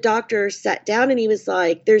the doctor sat down and he was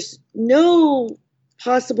like, there's no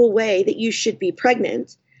possible way that you should be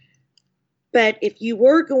pregnant. But if you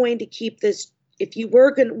were going to keep this, if you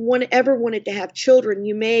were going to ever wanted to have children,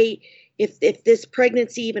 you may, if this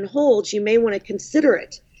pregnancy even holds, you may want to consider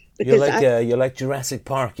it. Because you're like Jurassic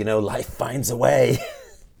Park, life finds a way.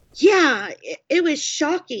 Yeah, it was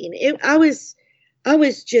shocking. I was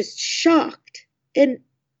just shocked.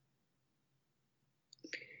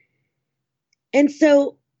 And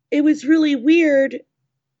so it was really weird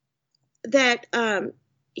that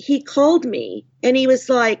he called me and he was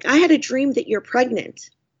like, I had a dream that you're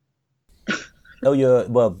pregnant. Were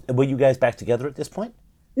you guys back together at this point?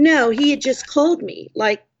 No, he had just called me,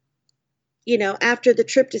 like, after the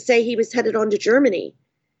trip, to say he was headed on to Germany.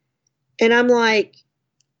 And I'm like,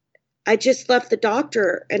 I just left the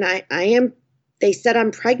doctor and they said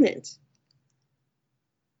I'm pregnant.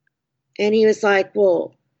 And he was like,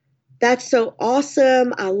 well, that's so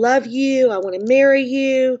awesome. I love you. I want to marry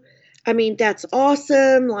you. I mean, that's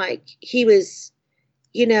awesome. Like, he was,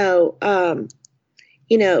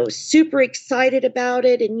 super excited about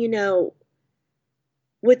it. And,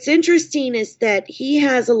 what's interesting is that he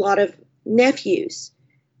has a lot of nephews,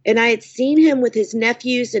 and I had seen him with his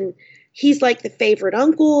nephews, and he's like the favorite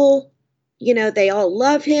uncle. They all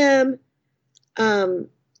love him.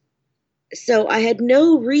 So I had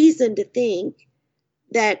no reason to think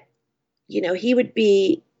that, he would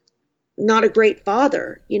be not a great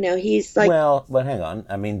father. He's like... Well, hang on.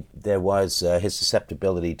 I mean, there was his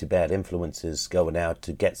susceptibility to bad influences, going out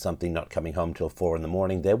to get something, not coming home till 4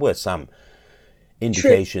 a.m. There were some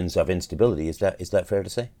indications of instability. Is that fair to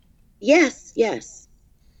say? Yes.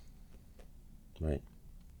 Right.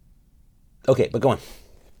 Okay, but go on.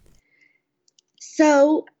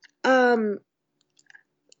 So,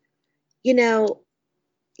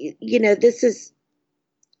 this is,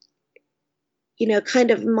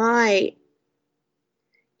 kind of my,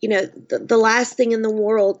 the last thing in the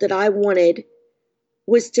world that I wanted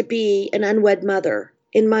was to be an unwed mother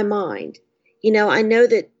in my mind. I know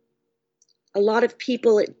that a lot of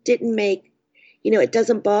people, it didn't make, it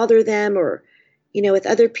doesn't bother them, or, with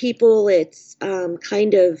other people, it's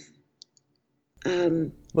kind of...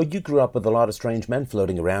 Well, you grew up with a lot of strange men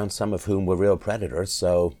floating around, some of whom were real predators,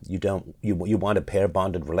 so you want a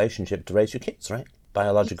pair-bonded relationship to raise your kids, right?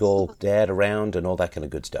 Biological dad around and all that kind of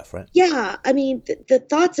good stuff, right? Yeah, I mean, the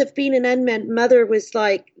thoughts of being an unwed mother was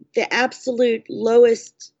like the absolute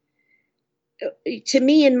lowest, to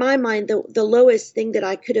me, in my mind, the lowest thing that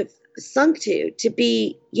I could have sunk to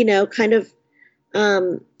be, kind of,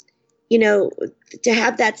 to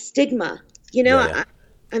have that stigma, Yeah.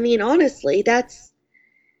 I mean, honestly, that's...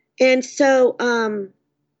 And so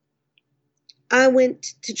I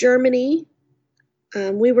went to Germany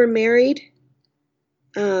We were married,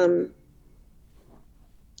 um,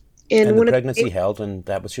 and And the one of pregnancy held, and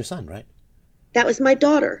that was your son, right? that was my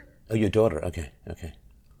daughter. Oh, your daughter. Okay, okay.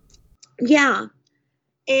 Yeah,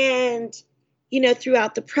 and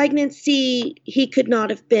throughout the pregnancy, he could not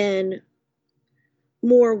have been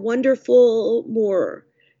more wonderful, more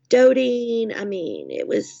doting. I mean, it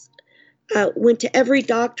was went to every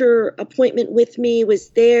doctor appointment with me, was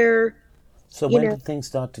there. So You when know, did things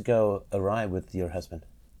start to go awry with your husband?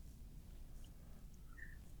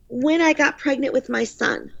 when I got pregnant with my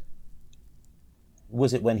son.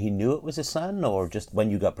 Was it when he knew it was a son, or just when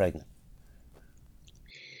you got pregnant?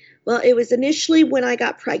 Well, it was initially when I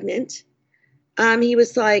got pregnant. He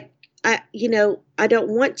was like, I don't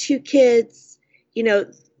want two kids. You know,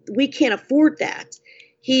 we can't afford that.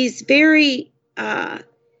 He's very,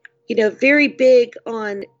 very big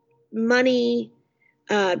on money,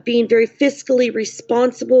 being very fiscally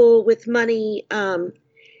responsible with money,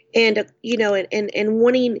 and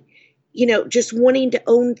wanting, just wanting to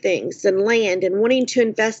own things and land and wanting to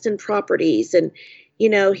invest in properties. And, he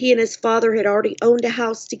and his father had already owned a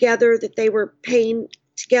house together that they were paying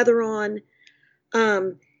together on.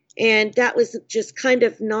 Um, and that was just kind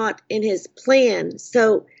of not in his plan.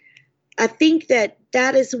 So I think that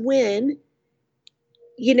is when,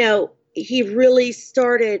 he really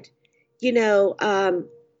started, you know, um,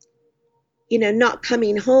 not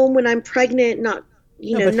coming home when I'm pregnant, not,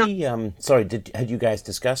 No, but not. he. Sorry, had you guys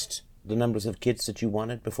discussed the numbers of kids that you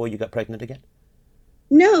wanted before you got pregnant again?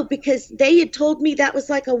 No, because they had told me that was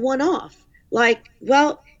like a one-off. Like,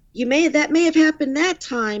 well, that may have happened that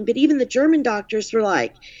time, but even the German doctors were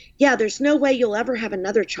like, yeah, there's no way you'll ever have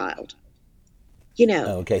another child. You know,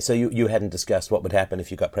 Oh, okay, so you hadn't discussed what would happen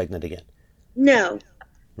if you got pregnant again, no,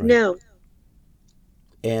 right? no,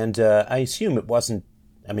 And I assume it wasn't.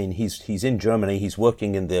 I mean, he's in Germany. He's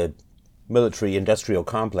working in the military industrial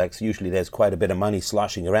complex. Usually, there's quite a bit of money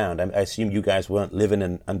sloshing around. I assume you guys weren't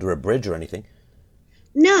living under a bridge or anything.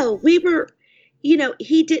 no. We were,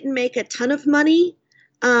 he didn't make a ton of money,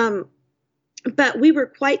 um, but we were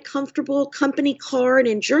quite comfortable. Company car, and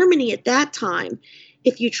in Germany at that time,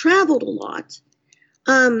 if you traveled a lot,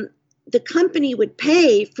 um, the company would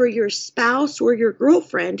pay for your spouse or your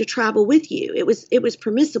girlfriend to travel with you. It was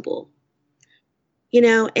permissible,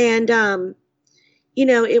 and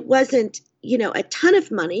it wasn't a ton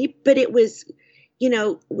of money, but it was,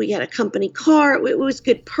 we had a company car. It was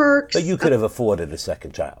good But perks. you could have afforded a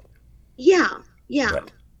second child, Yeah, yeah.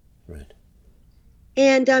 right? Right.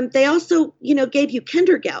 And they also, gave you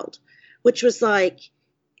Kindergeld, which was like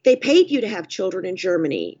they paid you to have children in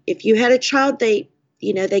Germany. If you had a child, they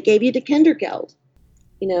gave you the Kindergeld.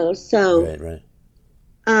 So Right. Right.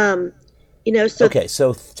 um, so Okay.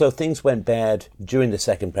 So things went bad during the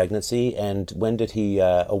second pregnancy, and when did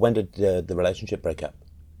when did the relationship break up?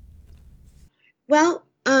 well,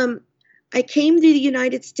 I came to the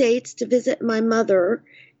United States to visit my mother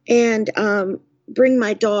and bring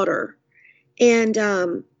my daughter, and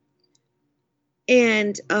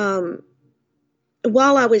and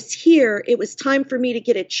while I was here, it was time for me to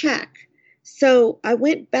get a check. So I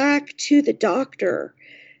went back to the doctor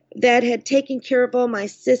that had taken care of all my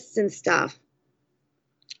cysts and stuff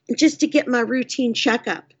just to get my routine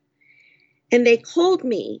checkup. And they called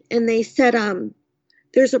me and they said,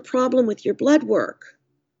 there's a problem with your blood work.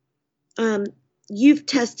 Um, you've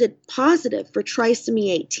tested positive for trisomy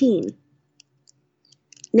 18.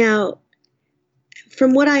 Now,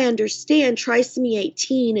 from what I understand, trisomy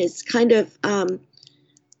 18 is kind of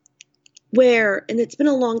where, and it's been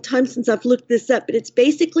a long time since I've looked this up, but it's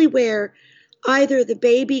basically where either the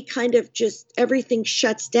baby kind of just everything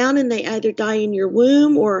shuts down and they either die in your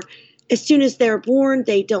womb, or as soon as they're born,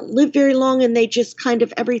 they don't live very long and they just kind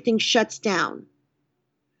of everything shuts down.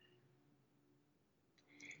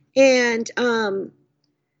 And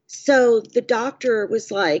so the doctor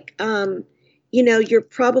was like, you're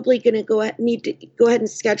probably going to need to go ahead and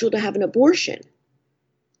schedule to have an abortion.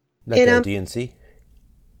 Like And a DNC?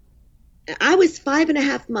 I was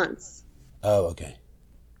 5.5 months. Oh, okay.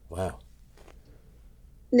 Wow.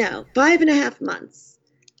 No, 5.5 months.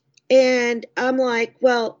 And I'm like,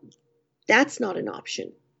 well, that's not an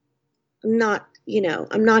option. I'm not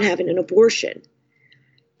having an abortion.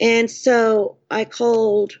 And so I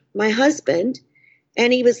called my husband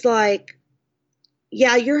and he was like,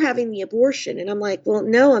 yeah, you're having the abortion. And I'm like, well,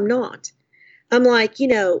 no, I'm not. I'm like,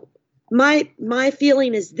 my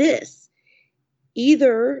feeling is this: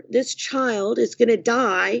 either this child is going to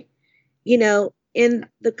die, in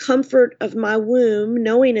the comfort of my womb,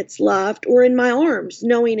 knowing it's loved, or in my arms,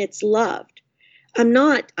 knowing it's loved. I'm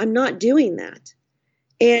not doing that.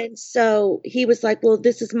 And so he was like, well,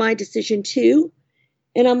 this is my decision too.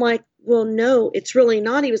 And I'm like, well, no, it's really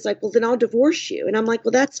not. He was like, well, then I'll divorce you. And I'm like,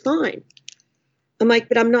 well, that's fine. I'm like,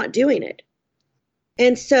 but I'm not doing it.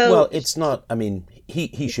 And Well, so, it's not. I mean,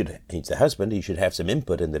 he should. He's the husband. He should have some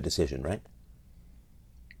input in the decision, right?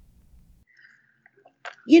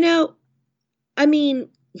 you know, I mean,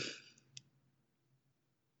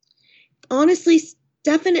 honestly,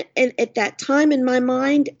 Stefan, at that time in my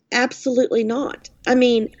mind, absolutely not. I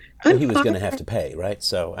mean, Well, I'm he was going fine. to have to pay, right?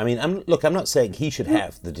 So, I mean, I'm not saying he should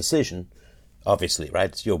have the decision. Obviously, right?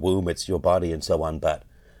 It's your womb, it's your body, and so on. But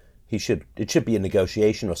he should. It should be a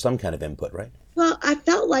negotiation or some kind of input, right? Well, I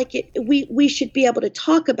felt like it. We should be able to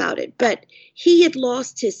talk about it, but he had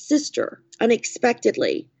lost his sister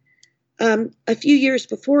unexpectedly a few years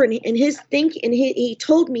before, and his think, and he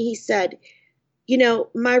told me, he said,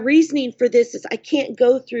 my reasoning for this is I can't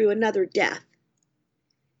go through another death.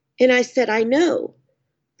 And I said, I know,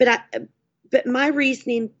 but my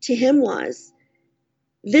reasoning to him was,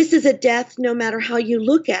 this is a death no matter how you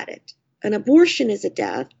look at it. An abortion is a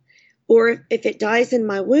death, or if it dies in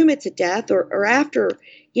my womb, it's a death, or after,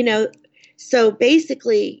 you know. So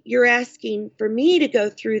basically, you're asking for me to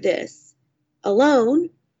go through this alone,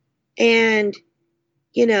 and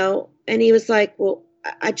and he was like, well,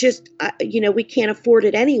 we can't afford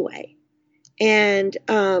it anyway, and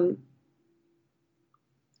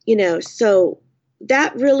so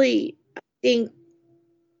that really, I think,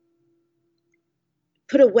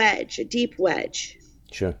 put a deep wedge.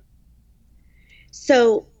 Sure.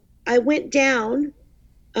 So I went down.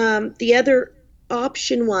 The other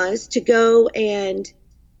option was to go and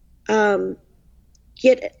um,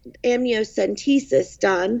 get amniocentesis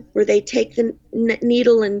done, where they take the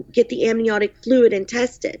needle and get the amniotic fluid and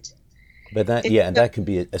test it. But that, And yeah, and so, that can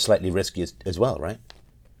be a slightly risky as well, right?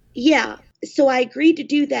 yeah, so I agreed to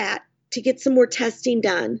do that to get some more testing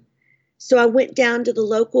done. So I went down to the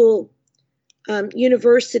local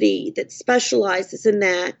university that specializes in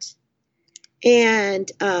that,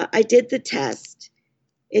 and I did the test.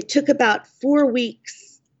 It took about 4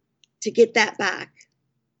 weeks to get that back.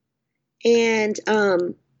 And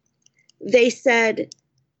they said,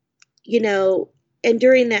 and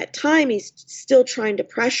during that time, he's still trying to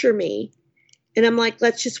pressure me. And I'm like,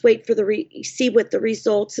 let's just wait for see what the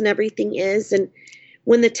results and everything is. And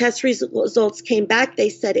when the test results came back, they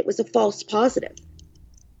said it was a false positive.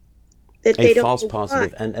 That A they don't false know why.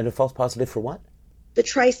 positive, and a false positive for what? The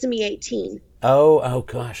trisomy 18. Oh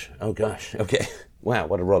gosh, oh gosh. Okay, wow,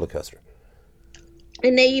 what a roller coaster.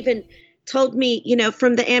 And they even told me,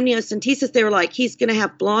 from the amniocentesis, they were like, he's going to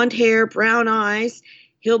have blonde hair, brown eyes.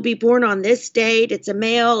 He'll be born on this date. It's a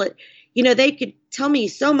male. They could tell me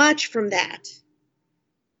so much from that.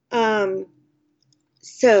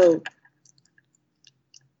 So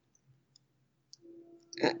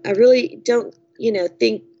I really don't,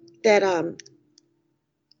 think that,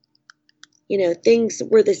 things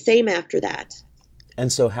were the same after that.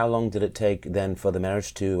 And so, how long did it take then for the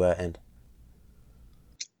marriage to end?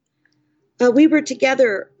 We were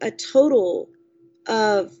together a total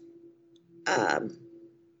of, um,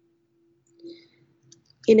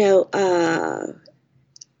 we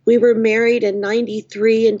were married in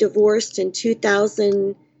 93 and divorced in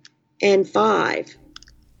 2005.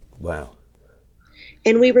 Wow.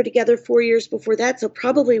 And we were together 4 years before that. So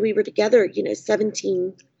probably we were together,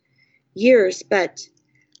 17 years. But,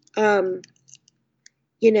 you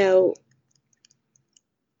know,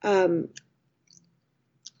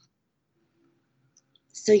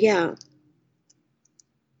 so yeah.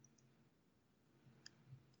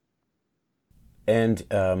 And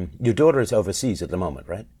your daughter is overseas at the moment,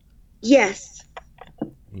 right? Yes.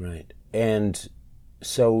 Right. And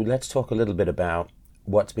so let's talk a little bit about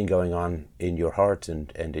what's been going on in your heart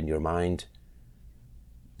and in your mind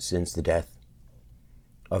since the death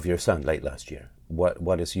of your son late last year.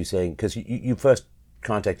 What is you saying? Because you first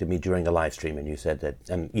contacted me during a live stream and you said that,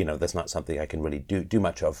 and that's not something I can really do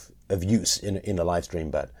much of use in a live stream,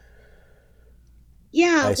 but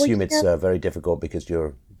Yeah. I Well, assume it's very difficult because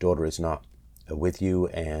your daughter is not with you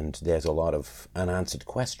and there's a lot of unanswered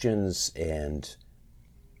questions. And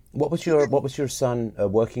what was your son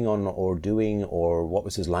working on or doing, or what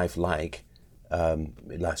was his life like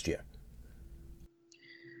last year?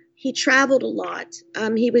 he traveled a lot.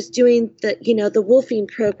 He was doing the wolfing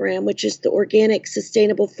program, which is the organic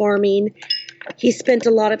sustainable farming. He spent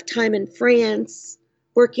a lot of time in France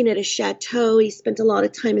working at a chateau. He spent a lot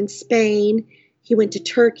of time in Spain. He went to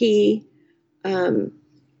Turkey.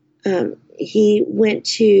 He went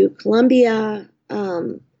to Colombia.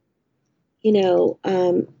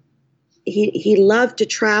 He loved to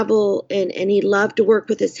travel, and he loved to work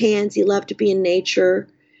with his hands. He loved to be in nature.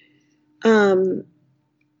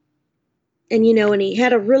 And, and he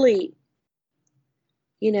had a really,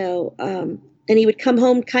 and he would come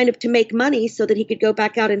home kind of to make money so that he could go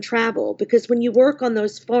back out and travel. Because when you work on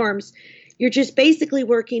those farms, you're just basically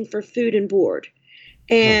working for food and board.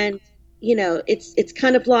 And, it's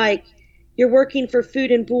kind of like you're working for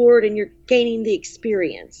food and board and you're gaining the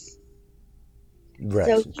experience. Right.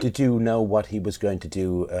 So, did you know what he was going to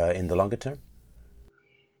do in the longer term?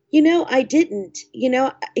 I didn't.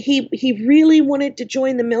 He really wanted to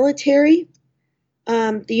join the military.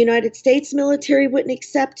 The United States military wouldn't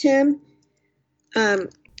accept him.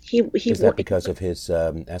 Is that because of his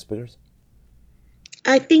Asperger's?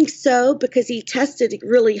 I think so, because he tested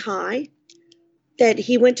really high. That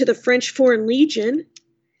he went to the French Foreign Legion,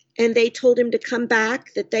 and they told him to come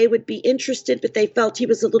back, that they would be interested, but they felt he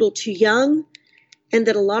was a little too young, and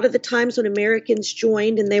that a lot of the times when Americans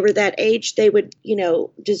joined and they were that age, they would,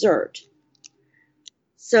 desert.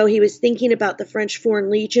 So he was thinking about the French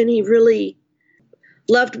Foreign Legion. He really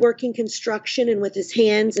loved working construction and with his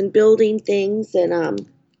hands and building things, and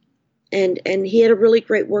he had a really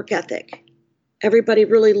great work ethic. Everybody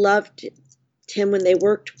really loved him when they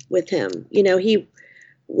worked with him. He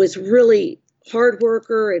was really hard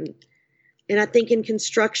worker, and I think in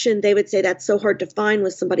construction they would say that's so hard to find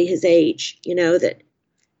with somebody his age,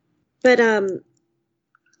 but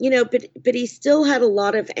he still had a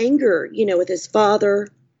lot of anger, with his father,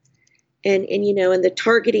 and the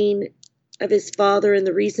targeting of his father, and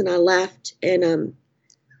the reason I left, and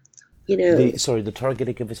the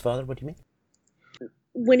targeting of his father. What do you mean?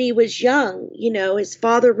 When he was young, his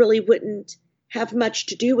father really wouldn't have much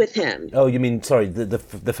to do with him. Oh, you mean,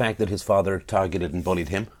 the fact that his father targeted and bullied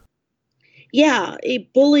him? Yeah, he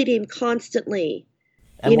bullied him constantly.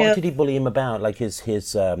 And what did he bully him about? Like his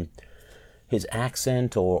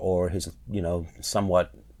accent or his,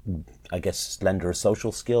 somewhat, I guess, slender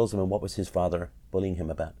social skills? I mean, what was his father bullying him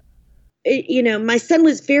about? My son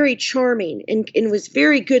was very charming and was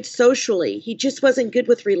very good socially. He just wasn't good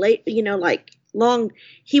with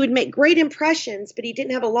he would make great impressions, but he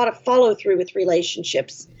didn't have a lot of follow through with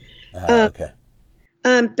relationships. Okay.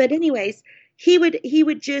 But anyways, he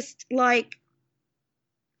would just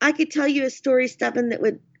I could tell you a story, Stephen, that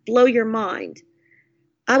would blow your mind.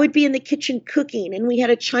 I would be in the kitchen cooking, and we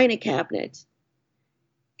had a china cabinet.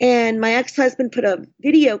 And my ex-husband put a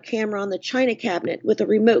video camera on the china cabinet with a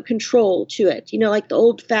remote control to it, like the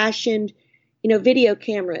old-fashioned, video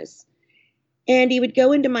cameras. And he would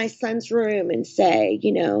go into my son's room and say,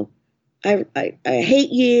 I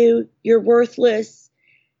hate you, you're worthless,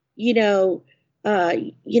 and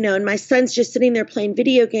my son's just sitting there playing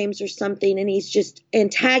video games or something, and he's just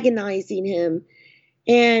antagonizing him.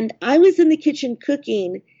 And I was in the kitchen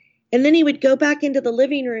cooking, and then he would go back into the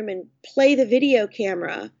living room and play the video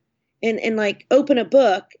camera and open a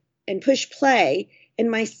book and push play.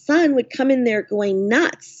 And my son would come in there going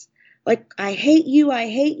nuts. I hate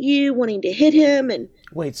you, wanting to hit him. And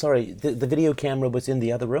wait, sorry, the video camera was in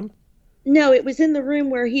the other room? No, it was in the room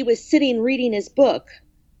where he was sitting reading his book.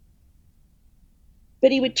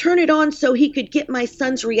 But he would turn it on so he could get my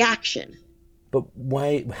son's reaction. But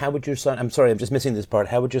why? How would your son? I'm sorry, I'm just missing this part.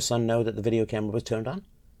 How would your son know that the video camera was turned on?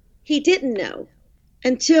 He didn't know.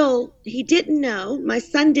 My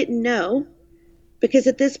son didn't know, because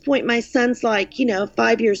at this point my son's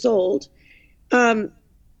 5 years old.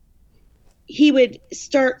 He would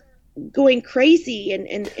start going crazy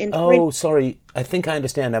and sorry, I think I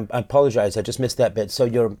understand. I apologize, I just missed that bit. So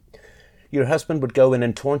your husband would go in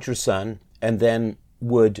and taunt your son, and then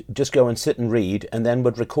would just go and sit and read, and then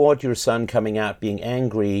would record your son coming out being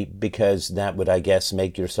angry, because that would, I guess,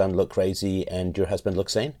 make your son look crazy and your husband look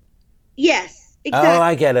sane? Yes, exactly. Oh,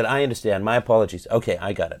 I get it. I understand. My apologies. Okay,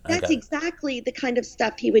 I got it. That's exactly the kind of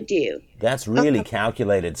stuff he would do. That's really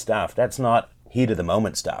calculated stuff. That's not heat of the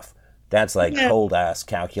moment stuff. That's cold ass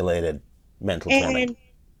calculated mental torment.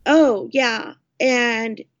 Oh, yeah.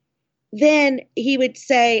 And then he would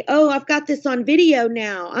say, oh, I've got this on video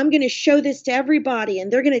now. I'm going to show this to everybody,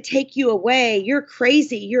 and they're going to take you away. You're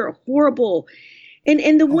crazy. You're horrible.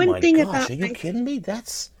 And the one thing about... Are you kidding me?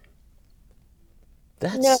 That's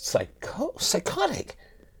psychotic.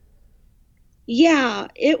 Yeah,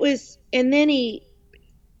 it was. And then he,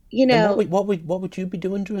 And what would you be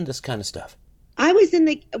doing during this kind of stuff?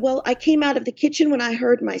 I came out of the kitchen when I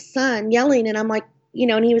heard my son yelling, and I'm like,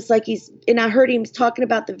 and he was like, and I heard him talking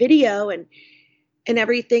about the video and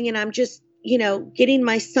everything. And I'm just, getting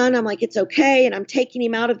my son, I'm like, it's okay. And I'm taking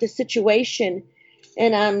him out of the situation,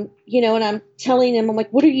 and I'm telling him, I'm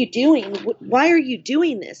like, what are you doing? Why are you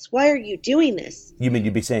doing this? Why are you doing this? You mean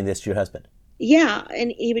you'd be saying this to your husband? Yeah.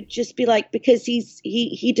 And he would just be like, because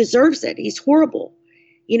he deserves it. He's horrible.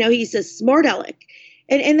 He's a smart aleck.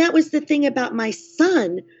 And that was the thing about my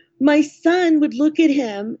son. My son would look at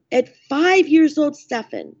him at 5 years old,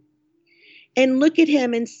 Stefan, and look at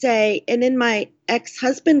him and say, and then my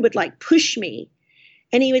ex-husband would like push me,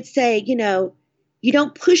 and he would say, you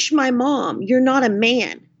don't push my mom. You're not a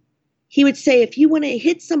man. He would say, if you want to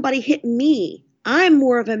hit somebody, hit me. I'm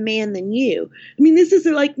more of a man than you. I mean, this is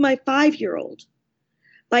like my 5-year-old.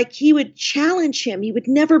 Like, he would challenge him. He would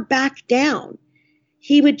never back down.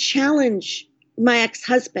 He would challenge my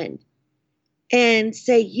ex-husband and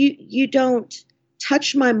say, you don't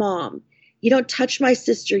touch my mom. You don't touch my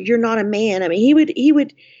sister. You're not a man. I mean, he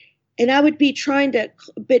would, and I would be trying to,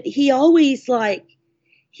 but he always like,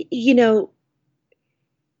 he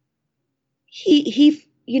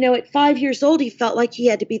at 5 years old, he felt like he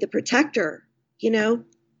had to be the protector,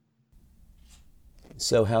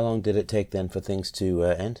 So how long did it take then for things to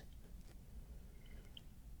end?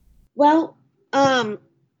 Well,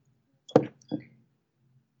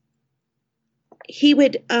 he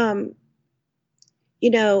would,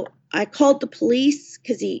 I called the police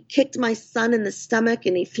because he kicked my son in the stomach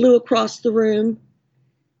and he flew across the room.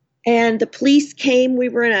 And the police came. We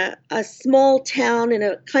were in a small town in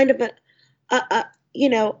a kind of a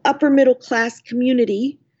upper middle class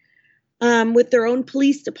community with their own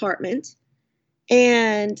police department.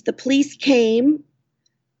 And the police came,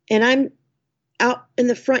 and I'm out in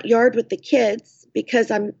the front yard with the kids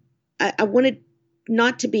because I wanted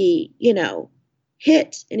not to be,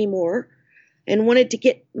 hit anymore, and wanted to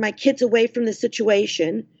get my kids away from the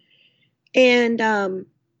situation. And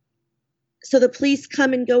so the police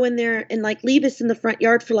come and go in there and like leave us in the front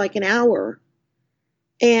yard for like an hour.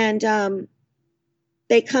 And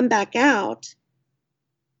they come back out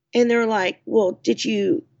and they're like, well, did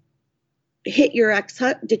you hit your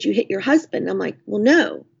husband? I'm like, well,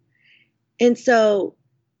 no. And so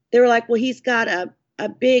they were like, well, he's got a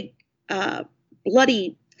big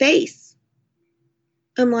bloody face.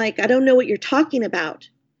 I'm like, I don't know what you're talking about.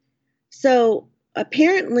 So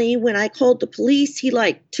apparently when I called the police, he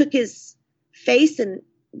like took his face and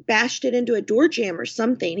bashed it into a door jamb or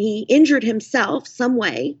something. He injured himself some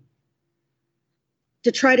way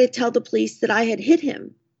to try to tell the police that I had hit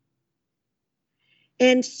him.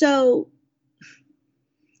 And so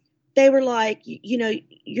they were like,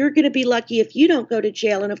 you're going to be lucky if you don't go to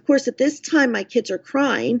jail. And of course, at this time, my kids are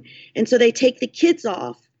crying. And so they take the kids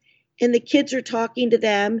off, and the kids are talking to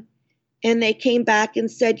them. And they came back and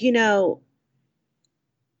said,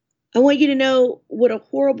 I want you to know what a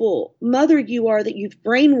horrible mother you are, that you've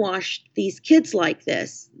brainwashed these kids like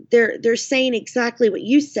this. They're saying exactly what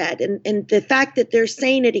you said. And the fact that they're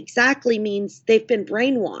saying it exactly means they've been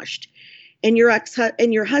brainwashed, and your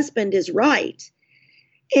husband is right.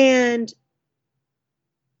 And,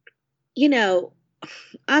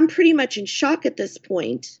 I'm pretty much in shock at this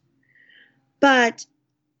point, but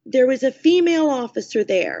there was a female officer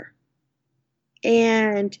there,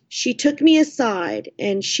 and she took me aside,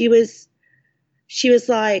 and she was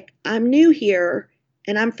like, I'm new here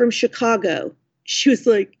and I'm from Chicago. She was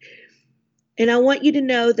like, and I want you to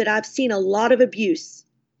know that I've seen a lot of abuse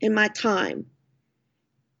in my time.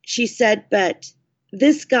 She said, but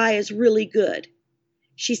this guy is really good.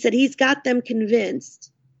 She said, he's got them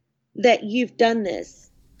convinced that you've done this.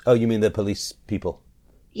 Oh, you mean the police people?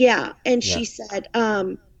 Yeah. And yeah. She said,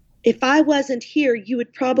 if I wasn't here, you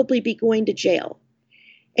would probably be going to jail.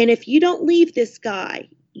 And if you don't leave this guy,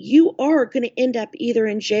 you are going to end up either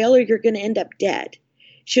in jail or you're going to end up dead.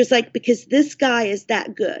 She was like, because this guy is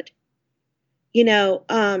that good.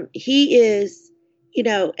 He is,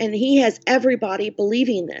 and he has everybody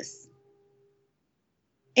believing this.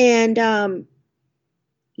 And,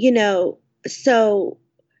 so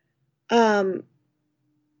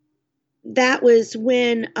that was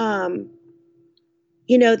when,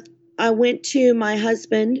 I went to my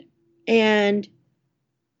husband and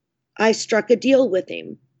I struck a deal with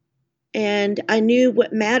him, and I knew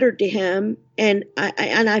what mattered to him. And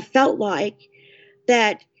I felt like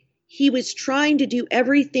that he was trying to do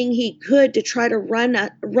everything he could to try to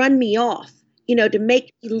run me off, to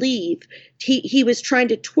make me leave. He was trying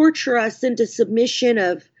to torture us into submission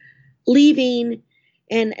of leaving.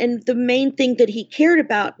 And the main thing that he cared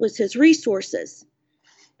about was his resources.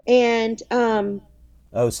 And,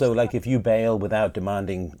 so like if you bail without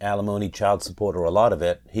demanding alimony, child support, or a lot of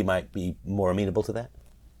it, he might be more amenable to that?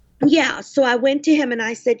 Yeah. So I went to him and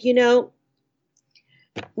I said,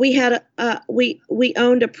 we had we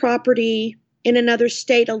owned a property in another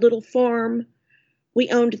state, a little farm. We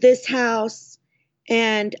owned this house,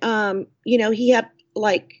 and, he had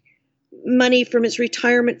like money from his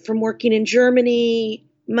retirement from working in Germany,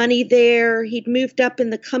 money there. He'd moved up in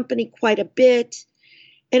the company quite a bit.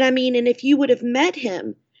 And I mean, and if you would have met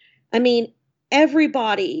him, I mean,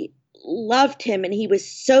 everybody loved him and he was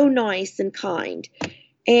so nice and kind.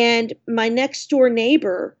 And my next door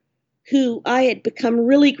neighbor, who I had become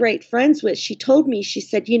really great friends with, she told me, she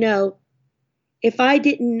said, if I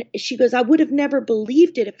didn't, she goes, I would have never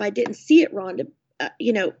believed it if I didn't see it, Rhonda,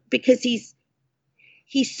 because he's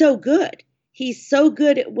so good. He's so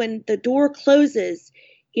good at when the door closes,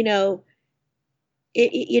 the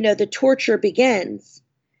torture begins.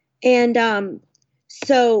 And I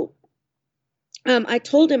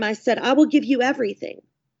told him, I said, I will give you everything.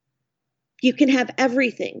 You can have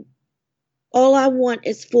everything. All I want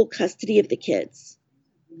is full custody of the kids.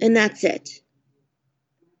 And that's it.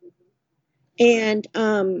 And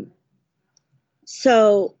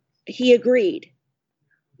so he agreed.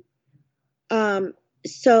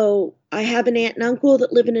 So I have an aunt and uncle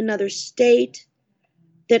that live in another state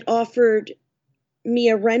that offered me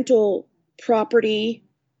a rental property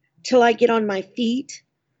till I get on my feet.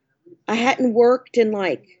 I hadn't worked in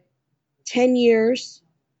like 10 years.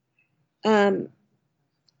 I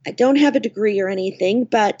don't have a degree or anything,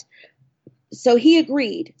 but so he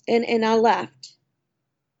agreed and I left.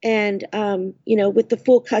 And, with the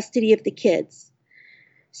full custody of the kids.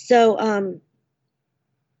 So, and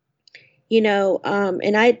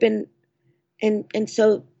I had been, and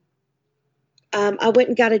so, I went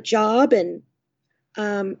and got a job and,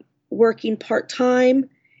 working part-time,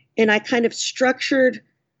 and I kind of structured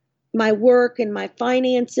my work and my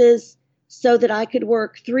finances so that I could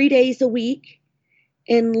work 3 days a week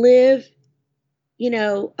and live,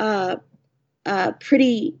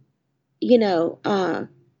 pretty,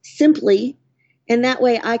 simply. And that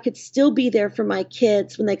way I could still be there for my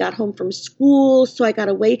kids when they got home from school. So I got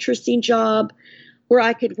a waitressing job where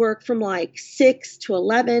I could work from like 6 to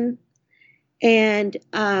 11. And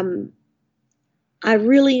I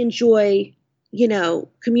really enjoy,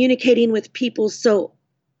 communicating with people. So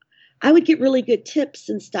I would get really good tips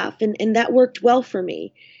and stuff. And that worked well for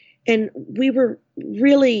me. And we were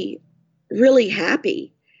really, really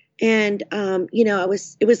happy. And,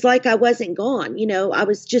 it was like I wasn't gone. I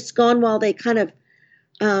was just gone while they kind of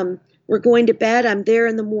were going to bed. I'm there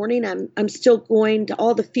in the morning. I'm still going to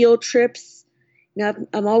all the field trips.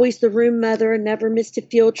 I'm always the room mother and never missed a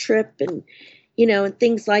field trip and, and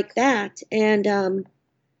things like that. And,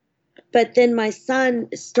 but then my son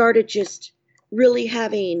started just really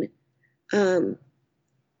having, the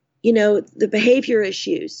behavior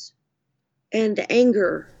issues and the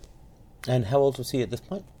anger. And how old was he at this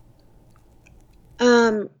point?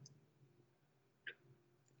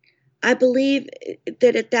 I believe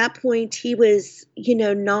that at that point he was,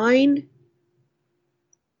 9.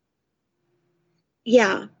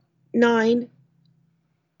 Yeah, 9.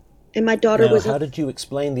 And my daughter was. How did you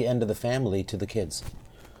explain the end of the family to the kids?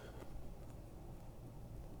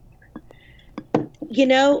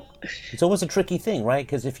 It's always a tricky thing, right?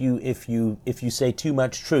 Because if you say too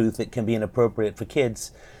much truth, it can be inappropriate for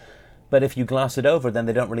kids. But if you gloss it over, then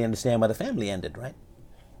they don't really understand why the family ended, right?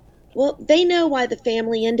 Well, they know why the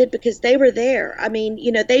family ended because they were there. I mean,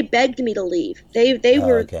 they begged me to leave. They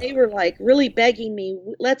were like really begging me,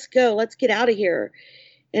 let's go, let's get out of here.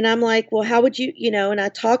 And I'm like, well, how would you, and I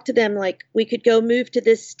talked to them like we could go move to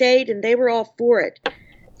this state, and they were all for it.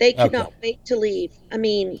 They could not wait to leave. I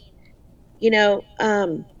mean, they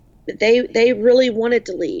really wanted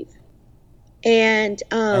to leave. And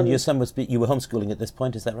your son you were homeschooling at this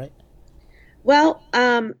point, is that right? Well,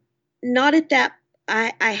 not at that.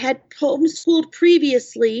 I had homeschooled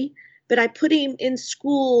previously, but I put him in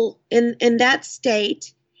school in that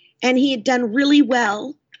state, and he had done really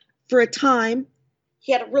well for a time.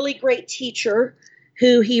 He had a really great teacher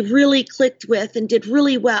who he really clicked with and did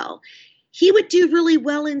really well. He would do really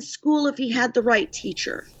well in school if he had the right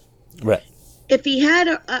teacher. Right. If he had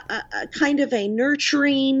a kind of a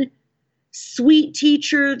nurturing, sweet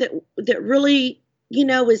teacher that really,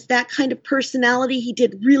 was that kind of personality, he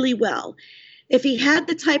did really well. If he had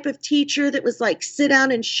the type of teacher that was like, sit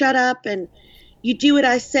down and shut up and you do what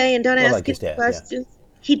I say and don't ask any questions,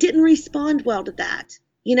 he didn't respond well to that.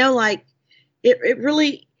 It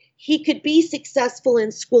really, he could be successful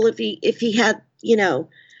in school if he had,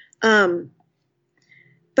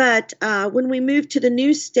 but when we moved to the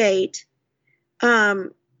new state,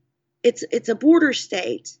 it's a border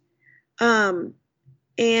state.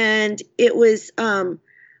 And it was,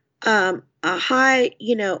 a high,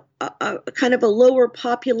 a kind of a lower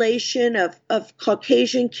population of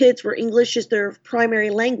Caucasian kids where English is their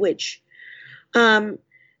primary language.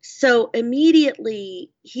 So immediately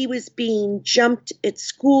he was being jumped at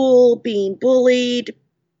school, being bullied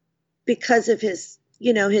because of his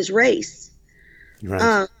race.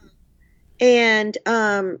 Right. And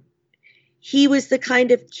he was the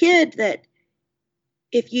kind of kid that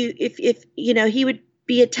if he would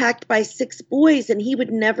be attacked by 6 boys and he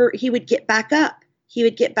would get back up. He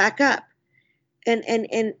would get back up. And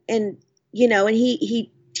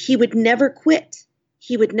he would never quit.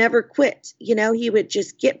 He would never quit. He would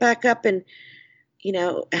just get back up and,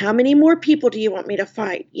 how many more people do you want me to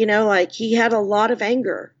fight? Like he had a lot of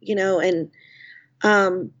anger, and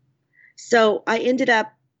so I ended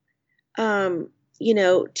up,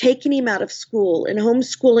 taking him out of school and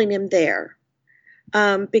homeschooling him there,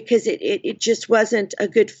 because it just wasn't a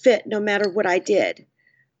good fit no matter what I did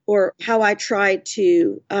or how I tried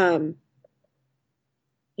to,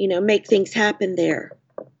 make things happen there.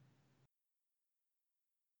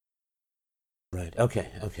 Right. Okay.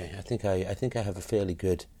 I think I have a fairly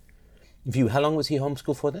good view. How long was he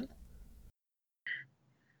homeschooled for then?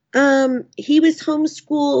 He was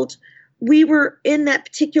homeschooled. We were in that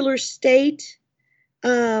particular state.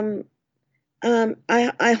 I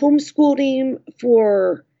homeschooled him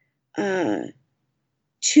for 2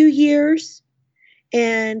 years,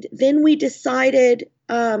 and then we decided,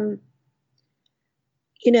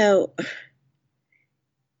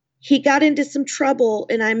 he got into some trouble,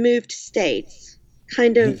 and I moved states.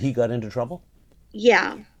 Kind of. He got into trouble?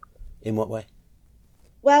 Yeah. In what way?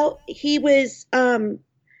 Well, he was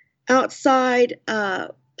outside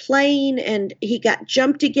playing, and he got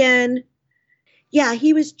jumped again. Yeah,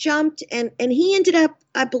 he was jumped, and he ended up,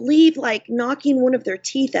 I believe, like knocking one of their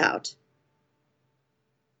teeth out.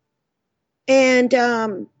 And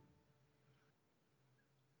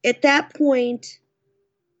at that point,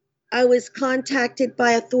 I was contacted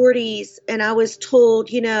by authorities, and I was told,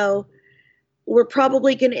 we're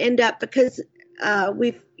probably going to end up, because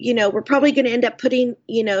we're probably going to end up putting,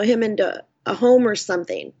 him into a home or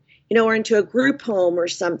something, or into a group home or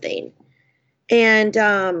something. And,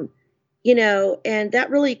 and that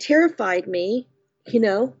really terrified me,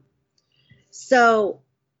 So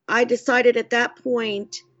I decided at that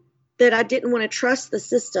point that I didn't want to trust the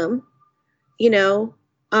system,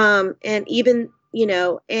 and even,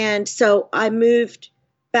 and so I moved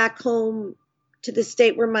back home to the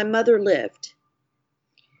state where my mother lived.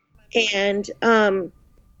 And,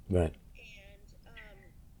 right.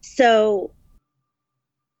 So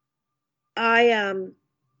I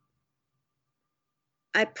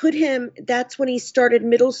put him, that's when he started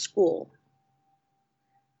middle school.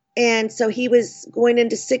 And so he was going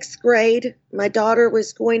into 6th grade. My daughter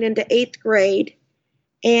was going into 8th grade.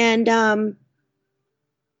 And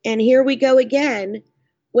here we go again,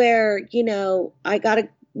 where, I got a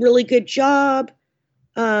really good job.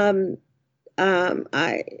 I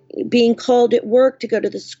being called at work to go to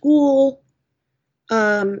the school.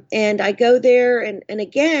 And I go there, and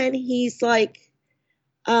again, he's like,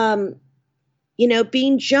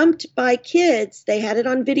 being jumped by kids. They had it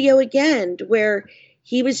on video again, where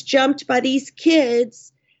he was jumped by these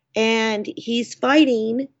kids, and he's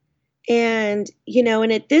fighting. And,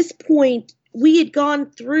 and at this point, we had gone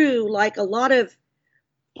through like a lot of,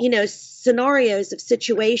 scenarios of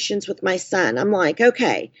situations with my son. I'm like,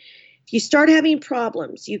 okay, if you start having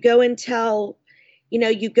problems, you go and tell,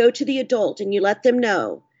 you go to the adult and you let them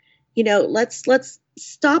know, let's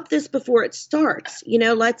stop this before it starts.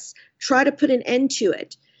 Let's try to put an end to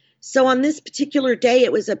it. So on this particular day,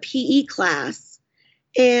 it was a PE class,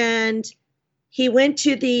 and he went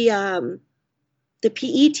to the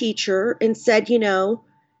PE teacher and said,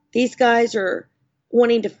 these guys are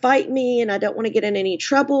wanting to fight me, and I don't want to get in any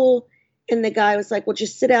trouble. And the guy was like, well,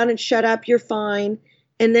 just sit down and shut up. You're fine.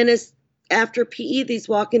 And then after PE, these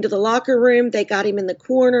walk into the locker room. They got him in the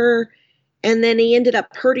corner, and then he ended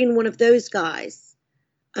up hurting one of those guys.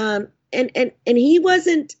 And he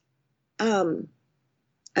wasn't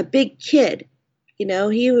a big kid.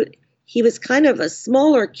 He was kind of a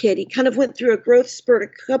smaller kid. He kind of went through a growth spurt a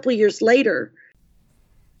couple of years later.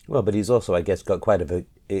 Well, but he's also, I guess, got quite a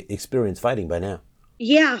experience fighting by now.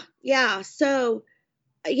 Yeah. So,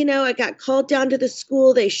 I got called down to the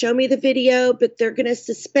school. They show me the video, but they're going to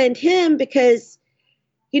suspend him because,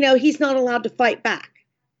 he's not allowed to fight back.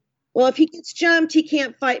 Well, if he gets jumped, he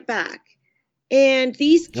can't fight back. And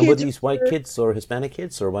these kids... And were these white kids or Hispanic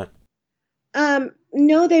kids or what?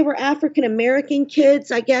 No, they were African American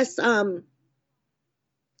kids. I guess,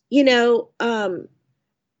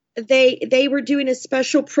 they were doing a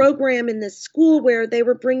special program in this school where they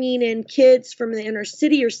were bringing in kids from the inner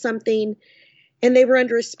city or something, and they were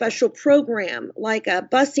under a special program, like a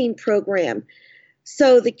busing program.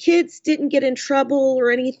 So the kids didn't get in trouble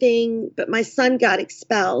or anything, but my son got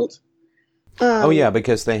expelled. Yeah,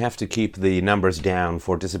 because they have to keep the numbers down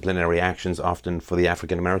for disciplinary actions, often for the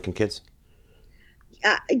African American kids.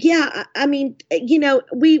 Yeah, I mean,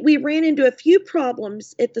 we ran into a few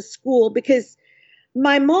problems at the school because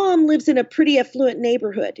my mom lives in a pretty affluent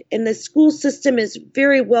neighborhood, and the school system is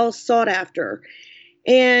very well sought after.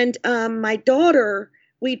 And my daughter,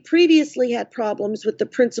 we previously had problems with the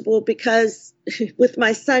principal because, with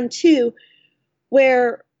my son too,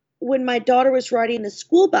 where when my daughter was riding the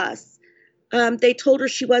school bus, they told her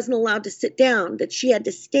she wasn't allowed to sit down, that she had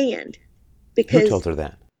to stand Who told because her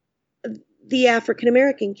that? the African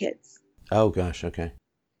American kids. Oh, gosh, okay.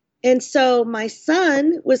 And so my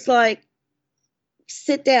son was like,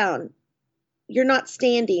 sit down. You're not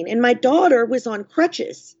standing. And my daughter was on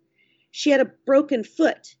crutches. She had a broken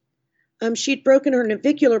foot. She'd broken her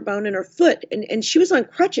navicular bone in her foot, and she was on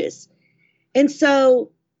crutches. And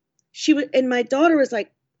so and my daughter was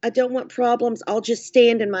like, I don't want problems. I'll just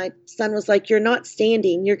stand. And my son was like, you're not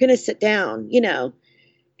standing. You're going to sit down,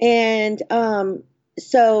 And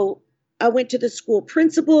so I went to the school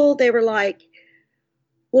principal. They were like,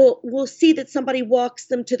 well, we'll see that somebody walks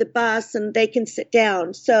them to the bus and they can sit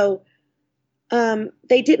down. So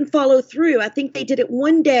they didn't follow through. I think they did it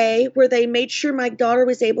one day where they made sure my daughter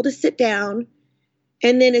was able to sit down.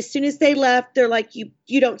 And then as soon as they left, they're like,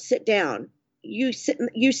 you don't sit down. You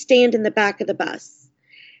stand in the back of the bus.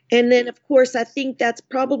 And then, of course, I think that's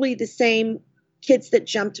probably the same kids that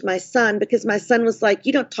jumped my son, because my son was like,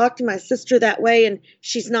 you don't talk to my sister that way, and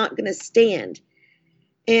she's not going to stand.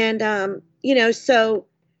 And, so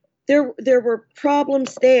there were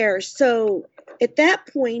problems there. So at that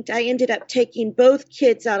point, I ended up taking both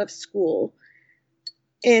kids out of school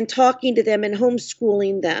and talking to them and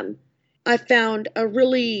homeschooling them. I found a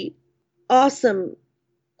really awesome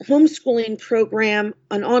homeschooling program,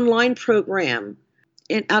 an online program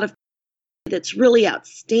out of that's really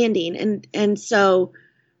outstanding. And so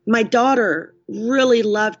my daughter really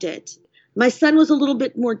loved it. My son was a little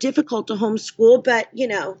bit more difficult to homeschool, but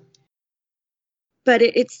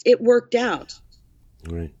it worked out.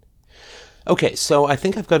 Right. Okay, so I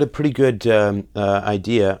think I've got a pretty good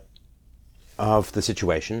idea of the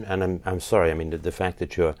situation, and I'm sorry. I mean, the fact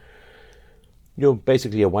that you're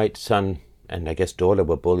basically a white son and I guess daughter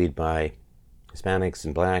were bullied by Hispanics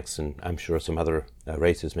and blacks, and I'm sure some other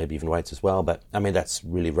races, maybe even whites as well. But I mean, that's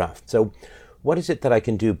really rough. So, what is it that I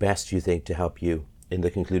can do best, you think, to help you in the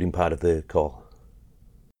concluding part of the call?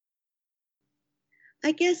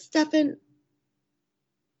 I guess, Stefan,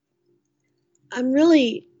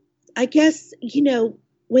 I guess,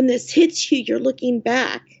 when this hits you, you're looking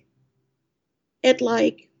back at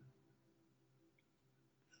like,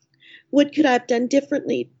 what could I have done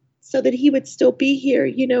differently so that he would still be here?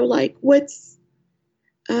 Like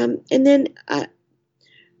and then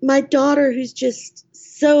my daughter, who's just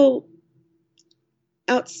so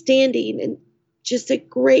outstanding and just a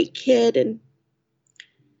great kid, and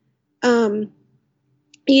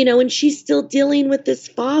and she's still dealing with this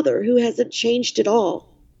father who hasn't changed at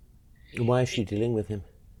all. Why is she dealing with him?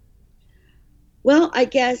 Well, I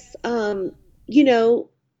guess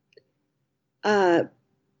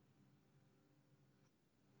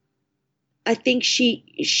I think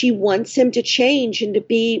she wants him to change and to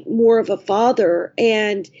be more of a father.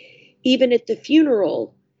 And even at the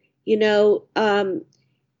funeral, he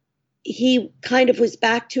kind of was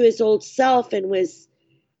back to his old self and was,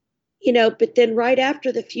 but then right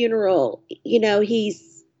after the funeral,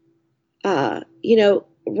 he's,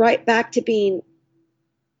 right back to being,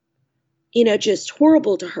 just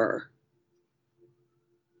horrible to her.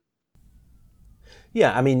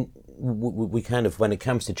 Yeah, I mean, we kind of, when it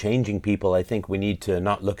comes to changing people, I think we need to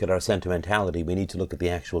not look at our sentimentality. We need to look at the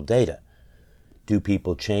actual data. Do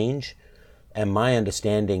people change? And my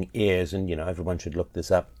understanding is, and everyone should look this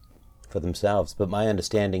up for themselves, but my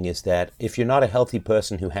understanding is that if you're not a healthy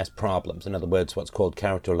person who has problems, in other words, what's called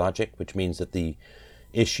character logic, which means that the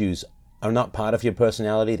issues are not part of your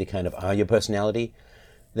personality, they kind of are your personality,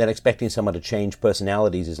 then expecting someone to change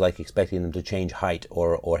personalities is like expecting them to change height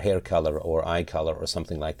or hair color or eye color or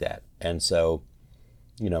something like that. And so,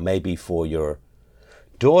 maybe for your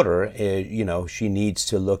daughter, she needs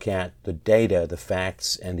to look at the data, the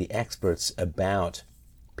facts, and the experts about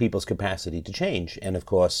people's capacity to change. And of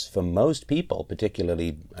course, for most people,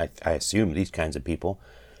 particularly, I assume these kinds of people,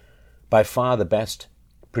 by far the best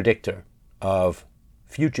predictor of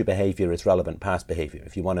future behavior is relevant past behavior.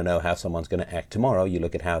 If you want to know how someone's going to act tomorrow, you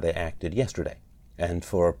look at how they acted yesterday. And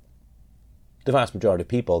for the vast majority of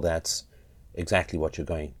people, that's exactly what you're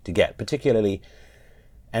going to get. Particularly,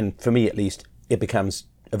 and for me at least, it becomes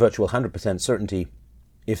a virtual 100% certainty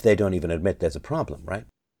if they don't even admit there's a problem, right?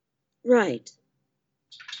 Right.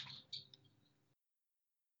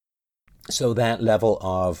 So that level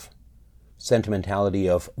of sentimentality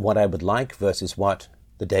of what I would like versus what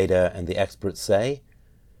the data and the experts say.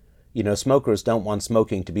 Smokers don't want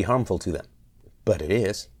smoking to be harmful to them, but it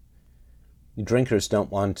is. Drinkers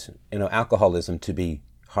don't want, alcoholism to be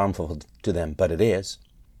harmful to them, but it is.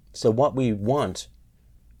 So what we want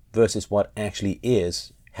versus what actually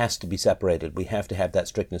is has to be separated. We have to have that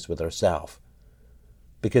strictness with ourselves.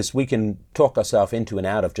 Because we can talk ourselves into and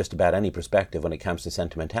out of just about any perspective when it comes to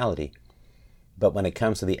sentimentality. But when it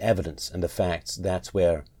comes to the evidence and the facts, that's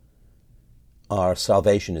where our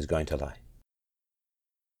salvation is going to lie.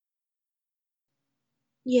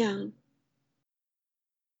 Yeah.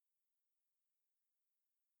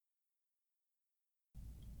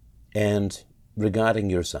 And regarding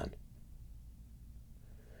your son,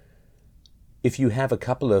 if you have a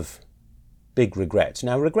couple of big regrets.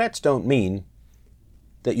 Now, regrets don't mean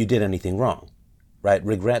that you did anything wrong, right?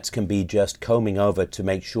 Regrets can be just combing over to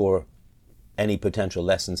make sure any potential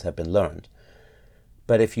lessons have been learned.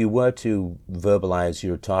 But if you were to verbalize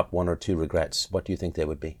your top one or two regrets, what do you think they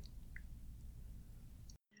would be?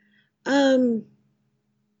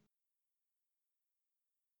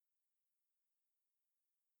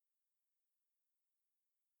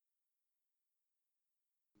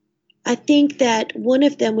 I think that one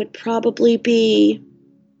of them would probably be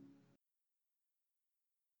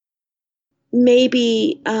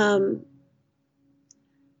maybe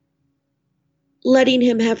letting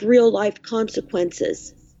him have real life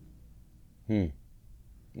consequences. What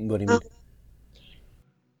do you mean?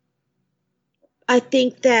 I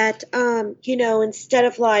think that, instead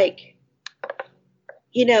of I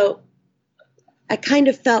kind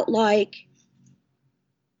of felt like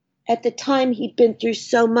at the time he'd been through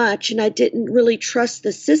so much and I didn't really trust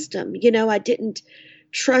the system. I didn't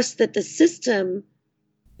trust that the system.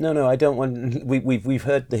 No, I don't want. We've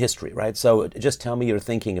heard the history, right? So just tell me your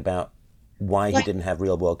thinking about why he didn't have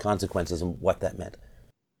real world consequences and what that meant.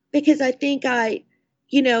 Because I think I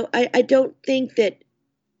don't think that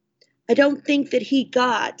he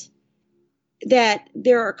got that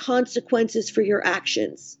there are consequences for your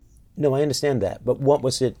actions. No, I understand that. But what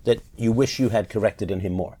was it that you wish you had corrected in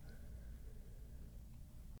him more?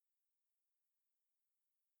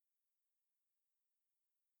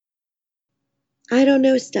 I don't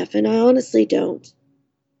know, Stefan. I honestly don't.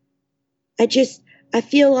 I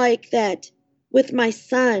feel like that with my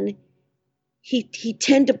son, he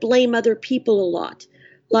tend to blame other people a lot.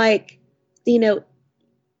 Like, even,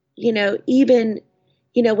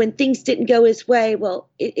 when things didn't go his way, well,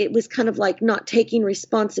 it was kind of like not taking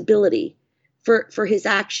responsibility for his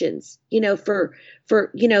actions, for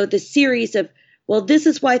the series of, well, this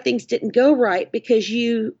is why things didn't go right because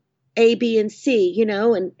you A, B, and C,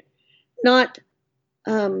 and not,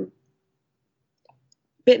 but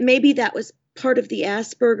maybe that was part of the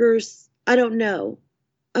Asperger's. I don't know.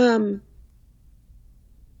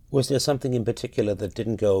 Was there something in particular that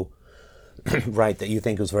didn't go right that you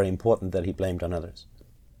think was very important that he blamed on others?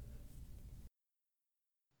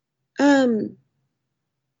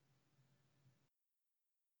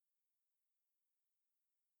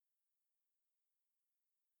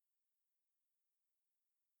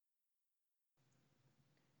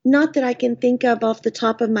 Not that I can think of off the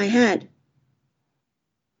top of my head.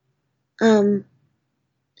 It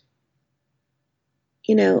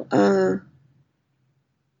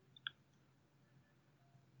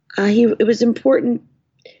was important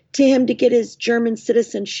to him to get his German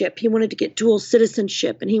citizenship. He wanted to get dual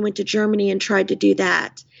citizenship, and he went to Germany and tried to do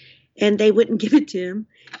that, and they wouldn't give it to him,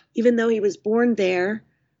 even though he was born there.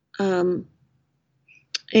 He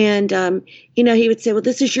would say, "Well,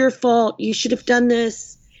 this is your fault. You should have done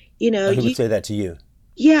this." He would say that to you.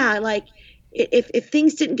 Yeah, like if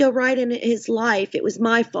things didn't go right in his life, it was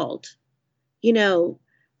my fault.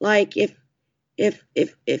 Like if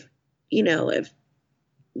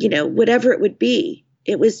whatever it would be,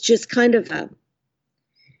 it was just kind of a,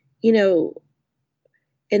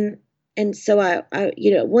 and so I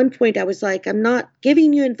at one point I was like, I'm not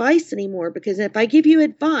giving you advice anymore, because if I give you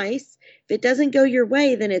advice, if it doesn't go your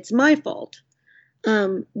way, then it's my fault.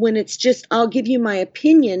 When it's just, I'll give you my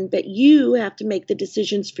opinion, but you have to make the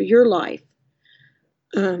decisions for your life.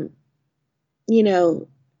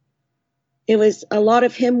 It was a lot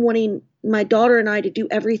of him wanting my daughter and I to do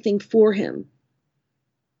everything for him.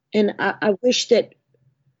 And I wish that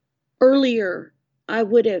earlier I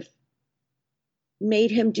would have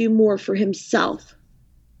made him do more for himself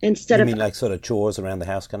instead of. You mean like sort of chores around the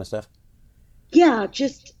house kind of stuff? Yeah,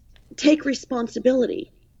 just take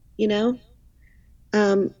responsibility,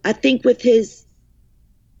 I think with his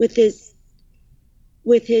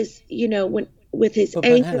But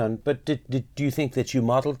anger. hang on, but do you think that you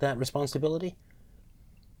modeled that responsibility?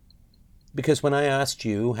 Because when I asked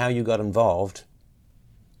you how you got involved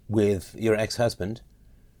with your ex-husband,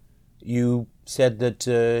 you said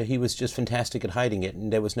that he was just fantastic at hiding it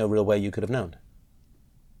and there was no real way you could have known.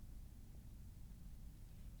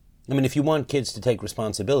 I mean, if you want kids to take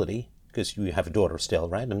responsibility, because you have a daughter still,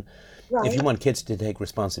 right? And if you want kids to take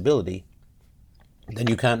responsibility, then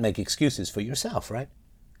you can't make excuses for yourself, right?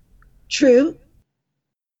 True.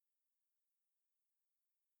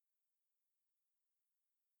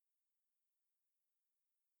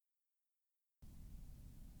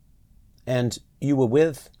 And you were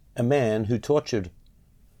with a man who tortured,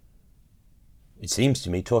 it seems to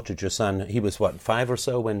me, tortured your son. He was, what, 5 or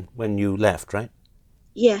so when you left, right?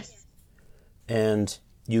 Yes. And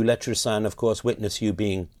you let your son, of course, witness you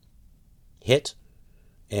being hit,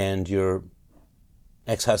 and your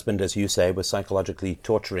ex-husband, as you say, was psychologically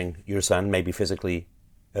torturing your son, maybe physically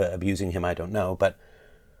abusing him, I don't know, but...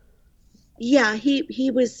 Yeah,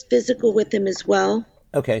 he was physical with him as well.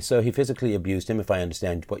 Okay, so he physically abused him, if I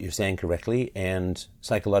understand what you're saying correctly, and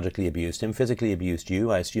psychologically abused him, physically abused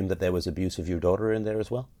you. I assume that there was abuse of your daughter in there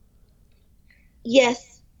as well?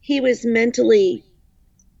 Yes, he was mentally,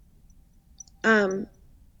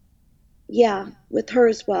 with her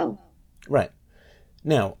as well. Right.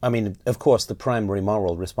 Now, I mean, of course, the primary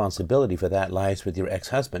moral responsibility for that lies with your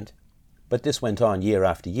ex-husband, but this went on year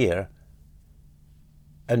after year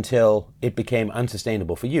until it became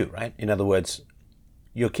unsustainable for you, right? In other words,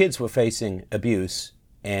 your kids were facing abuse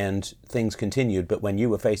and things continued, but when you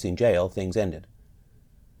were facing jail, things ended.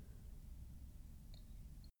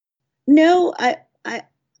 No,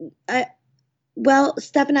 well,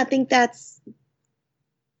 Stephan, I think that's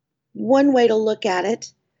one way to look at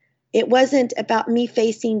it. It wasn't about me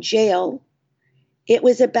facing jail. It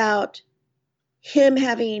was about him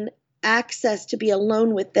having access to be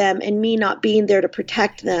alone with them and me not being there to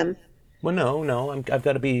protect them. Well, no, I've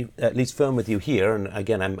got to be at least firm with you here, and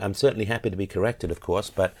again, I'm certainly happy to be corrected, of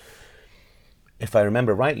course, but if I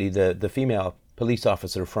remember rightly, the female police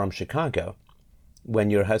officer from Chicago,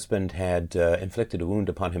 when your husband had inflicted a wound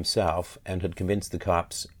upon himself and had convinced the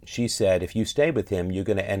cops, she said, if you stay with him, you're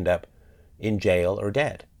going to end up in jail or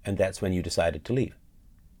dead, and that's when you decided to leave.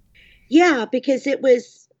 Yeah, because it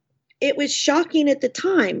was shocking at the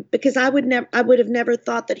time, because I would have never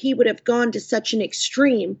thought that he would have gone to such an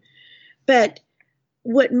extreme. But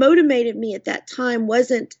what motivated me at that time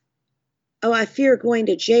wasn't, oh, I fear going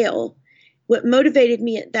to jail. What motivated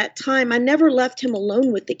me at that time, I never left him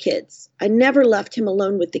alone with the kids.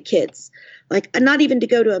 Like, not even to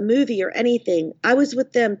go to a movie or anything. I was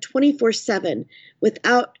with them 24/7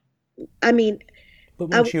 without, I mean... But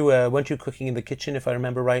weren't you cooking in the kitchen, if I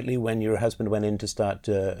remember rightly, when your husband went in to start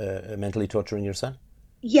mentally torturing your son?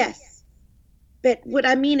 Yes. But what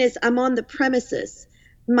I mean is I'm on the premises.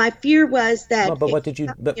 My fear was that... Well, but what did you...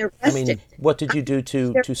 But, I mean, what did you do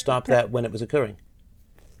to stop that when it was occurring?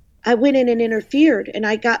 I went in and interfered, and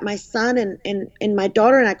I got my son and my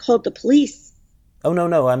daughter, and I called the police. Oh,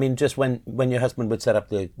 no. I mean, just when your husband would set up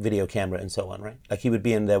the video camera and so on, right? Like he would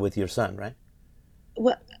be in there with your son, right?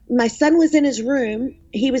 Well, my son was in his room.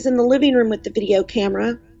 He was in the living room with the video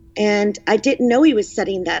camera, and I didn't know he was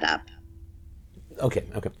setting that up. Okay.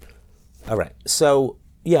 All right. So...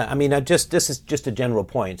 yeah, I mean, this is just a general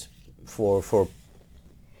point for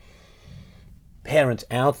parents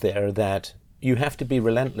out there that you have to be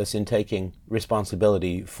relentless in taking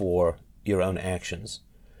responsibility for your own actions.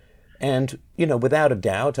 And, without a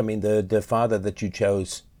doubt, I mean, the father that you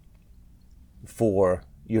chose for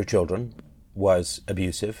your children was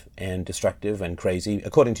abusive and destructive and crazy,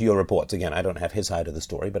 according to your reports. Again, I don't have his side of the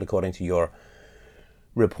story, but according to your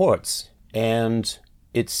reports. And...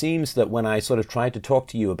 it seems that when I sort of tried to talk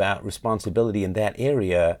to you about responsibility in that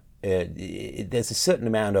area, there's a certain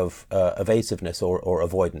amount of evasiveness or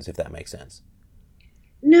avoidance, if that makes sense.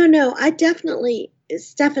 No,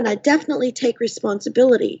 Stephan, I definitely take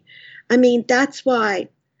responsibility. I mean, that's why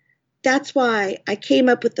I came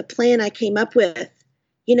up with the plan I came up with,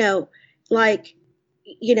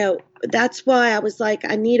 that's why I was like,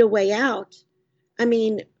 I need a way out. I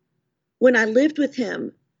mean, when I lived with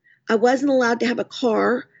him, I wasn't allowed to have a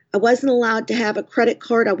car. I wasn't allowed to have a credit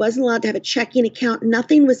card. I wasn't allowed to have a checking account.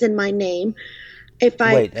 Nothing was in my name.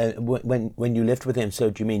 Wait, when you lived with him, so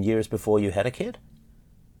do you mean years before you had a kid?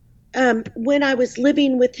 When I was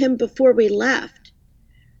living with him before we left.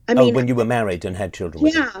 I mean, when you were married and had children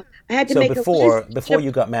with him. Yeah, I had to make before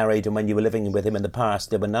you got married and when you were living with him in the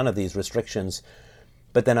past, there were none of these restrictions.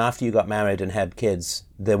 But then after you got married and had kids,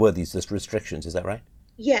 there were these restrictions. Is that right?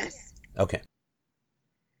 Yes. Okay.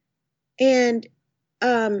 And,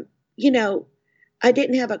 I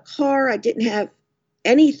didn't have a car. I didn't have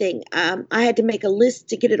anything. I had to make a list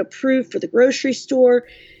to get it approved for the grocery store.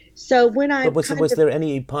 So when I But was there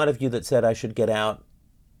any part of you that said I should get out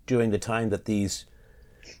during the time that these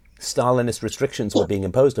Stalinist restrictions were being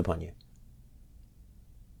imposed upon you?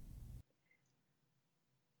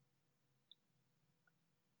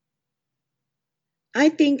 I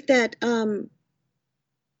think that I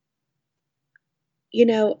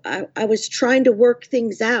was trying to work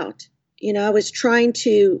things out. I was trying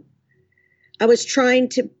to,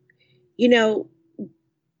 you know,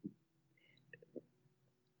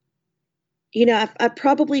 I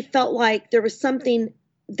probably felt like there was something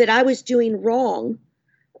that I was doing wrong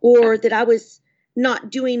or that I was not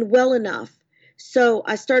doing well enough. So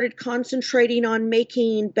I started concentrating on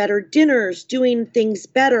making better dinners, doing things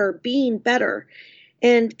better, being better.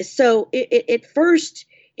 And so at first,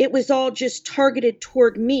 it was all just targeted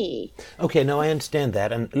toward me. Okay, no, I understand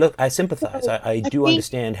that. And look, I sympathize. So I I do think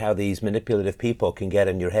understand how these manipulative people can get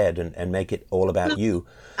in your head and make it all about you.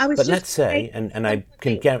 I was But just let's say, and I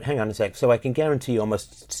can hang on a sec, so I can guarantee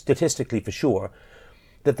almost statistically for sure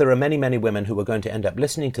that there are many, many women who are going to end up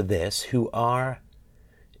listening to this who are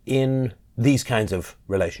in these kinds of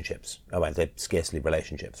relationships. Oh, well, they're scarcely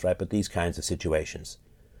relationships, right? But these kinds of situations.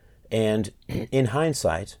 And in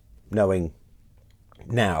hindsight, knowing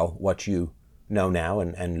now what you know now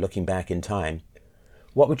and looking back in time,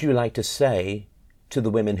 what would you like to say to the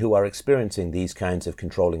women who are experiencing these kinds of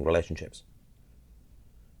controlling relationships?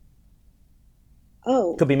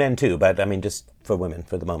 Oh, Could be men too, but I mean just for women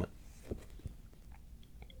for the moment.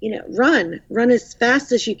 run as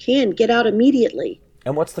fast as you can, get out immediately.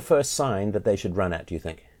 And what's the first sign that they should run at, do you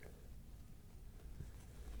think?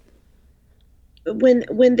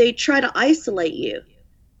 When they try to isolate you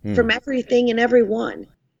from everything and everyone,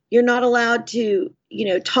 you're not allowed to,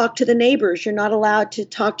 talk to the neighbors. You're not allowed to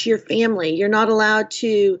talk to your family. You're not allowed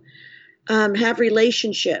to have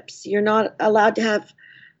relationships. You're not allowed to have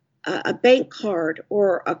a bank card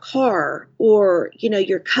or a car, or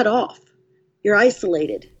you're cut off. You're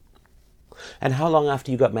isolated. And how long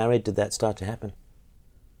after you got married did that start to happen?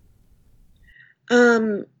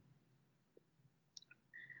 Um,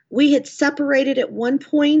 we had separated at one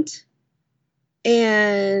point,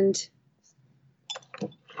 and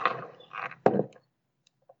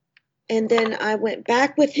then I went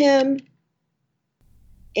back with him,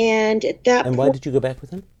 and at that And why point, did you go back with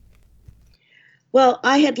him? well,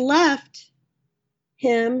 I had left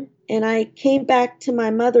him and I came back to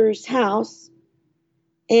my mother's house,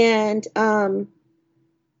 and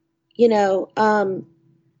you know,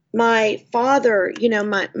 my father,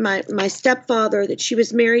 my stepfather that she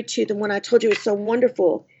was married to, the one I told you was so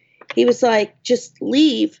wonderful, he was like, just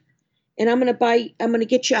leave and I'm going to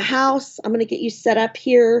get you a house. I'm going to get you set up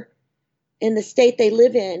here in the state they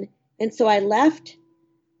live in. And so I left.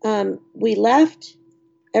 We left.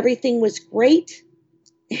 Everything was great.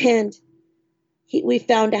 And we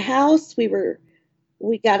found a house. We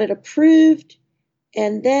got it approved.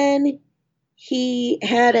 And then he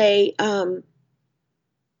had an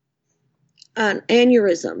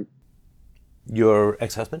aneurysm. Your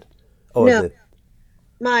ex-husband? Or No,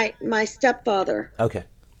 my stepfather. Okay.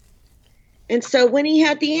 And so when he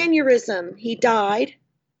had the aneurysm, he died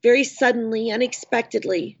very suddenly,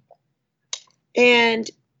 unexpectedly.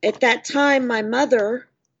 And at that time, my mother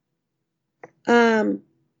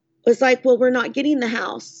was like, well, we're not getting the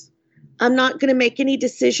house. I'm not going to make any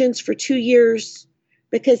decisions for 2 years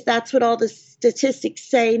because that's what all the statistics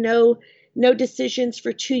say. No decisions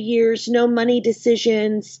for 2 years, no money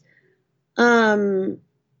decisions. Oh,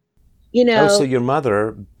 so your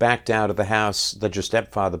mother backed out of the house that your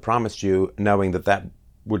stepfather promised you, knowing that that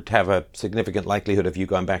would have a significant likelihood of you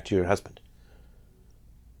going back to your husband.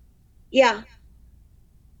 Yeah.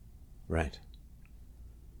 Right.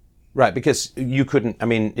 Right, because you couldn't, I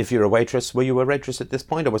mean, if you're a waitress, were you a waitress at this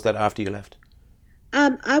point, or was that after you left?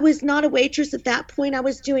 I was not a waitress at that point. I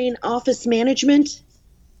was doing office management.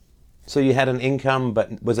 So you had an income,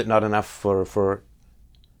 but was it not enough for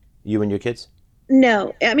you and your kids?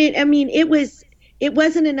 No, I mean, it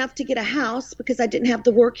wasn't enough to get a house because I didn't have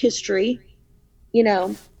the work history,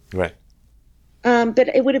 Right. But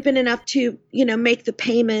it would have been enough to, make the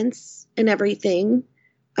payments and everything.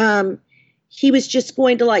 He was just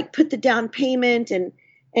going to like put the down payment and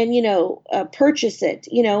purchase it,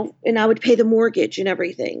 and I would pay the mortgage and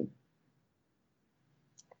everything.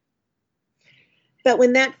 But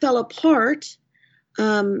when that fell apart,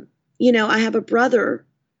 I have a brother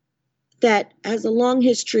that has a long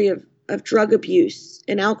history of drug abuse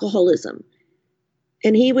and alcoholism.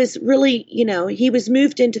 And he was really, he was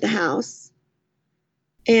moved into the house.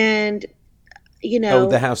 And, Oh,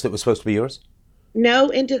 the house that was supposed to be yours? No,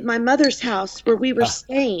 into my mother's house where we were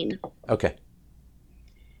staying. Okay.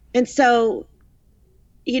 And so,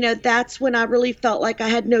 that's when I really felt like I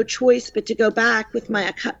had no choice but to go back with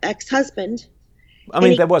my ex-husband. I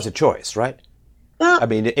mean, there was a choice, right? Well, I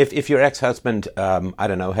mean, if your ex-husband, I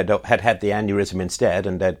don't know, had the aneurysm instead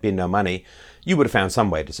and there'd been no money, you would have found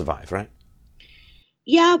some way to survive, right?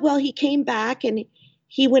 yeah, well, he came back and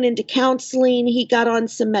he went into counseling. He got on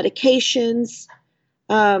some medications.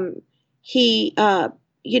 He,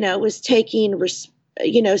 was taking,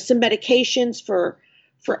 some medications for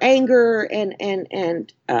anger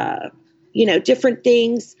and different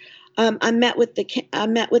things. I met with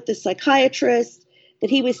the psychiatrist that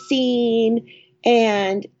he was seeing,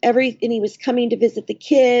 and he was coming to visit the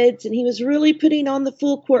kids, and he was really putting on the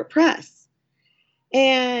full court press.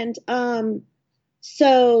 And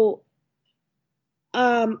so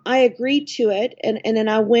I agreed to it, and then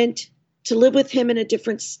I went to live with him in a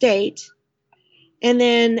different state. And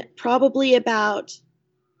then probably about,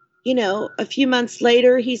 a few months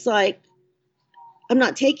later, he's like, I'm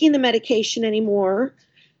not taking the medication anymore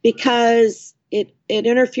because it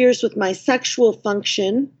interferes with my sexual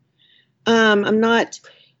function. I'm not,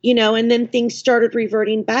 and then things started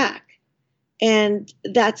reverting back. And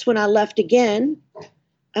that's when I left again.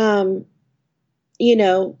 And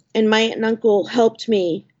my aunt and uncle helped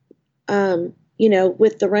me,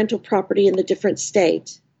 with the rental property in the different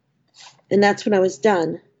state. And that's when I was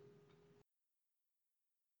done.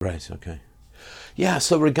 Right. Okay. Yeah.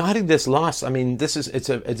 So regarding this loss, I mean, it's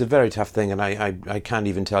a very tough thing, and I can't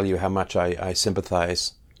even tell you how much I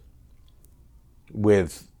sympathize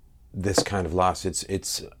with this kind of loss.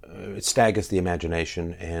 It staggers the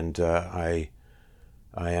imagination, and I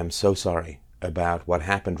am so sorry about what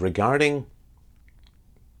happened. Regarding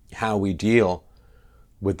how we deal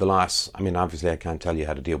with the loss, I mean, obviously I can't tell you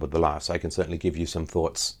how to deal with the loss. I can certainly give you some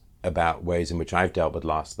thoughts about ways in which I've dealt with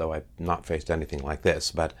loss, though I've not faced anything like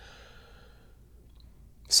this. But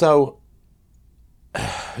so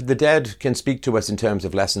the dead can speak to us in terms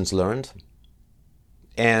of lessons learned.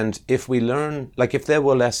 And if we learn, like if there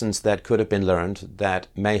were lessons that could have been learned that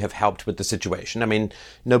may have helped with the situation, I mean,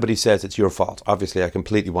 nobody says it's your fault. Obviously, I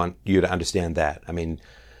completely want you to understand that. I mean,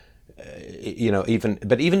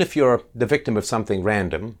 even if you're the victim of something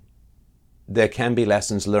random, there can be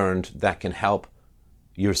lessons learned that can help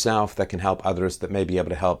yourself, that can help others, that may be able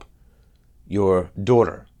to help your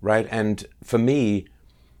daughter, right? And for me,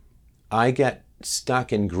 I get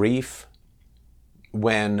stuck in grief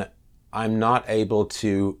when I'm not able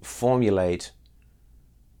to formulate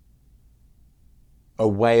a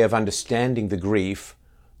way of understanding the grief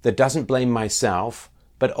that doesn't blame myself,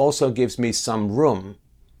 but also gives me some room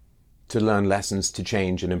to learn lessons to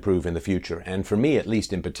change and improve in the future. And for me, at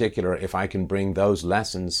least in particular, if I can bring those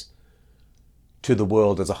lessons to the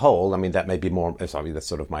world as a whole, I mean, that may be more, sorry, that's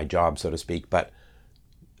sort of my job, so to speak, but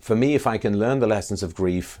for me, if I can learn the lessons of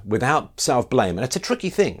grief without self-blame, and it's a tricky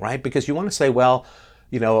thing, right? Because you want to say, well,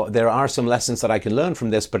 there are some lessons that I can learn from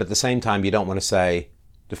this, but at the same time, you don't want to say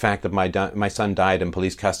the fact that my son died in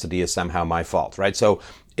police custody is somehow my fault, right? So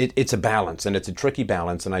it's a balance, and it's a tricky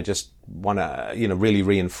balance, and I just want to, really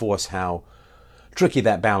reinforce how tricky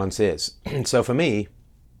that balance is. So for me,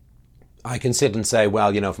 I can sit and say,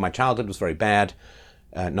 well, if my childhood was very bad,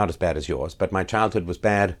 not as bad as yours, but my childhood was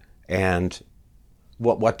bad, and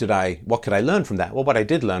what could I learn from that? Well, what I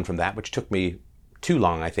did learn from that, which took me too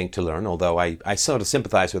long, I think, to learn, although I sort of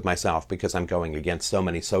sympathize with myself because I'm going against so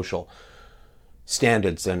many social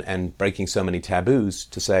standards and breaking so many taboos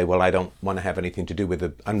to say, well, I don't want to have anything to do with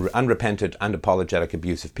the unrepented, unapologetic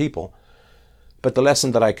abuse of people. But the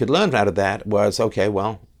lesson that I could learn out of that was, okay,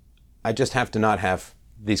 well, I just have to not have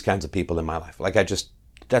these kinds of people in my life.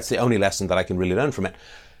 That's the only lesson that I can really learn from it.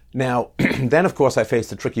 Now, then, of course, I faced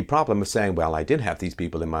the tricky problem of saying, well, I did have these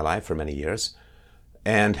people in my life for many years.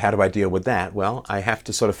 And how do I deal with that? Well, I have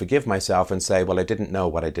to sort of forgive myself and say, well, I didn't know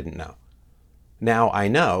what I didn't know. Now I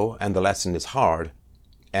know, and the lesson is hard.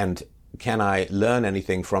 And can I learn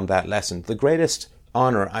anything from that lesson? The greatest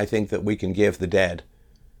honor I think that we can give the dead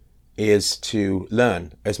is to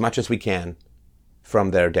learn as much as we can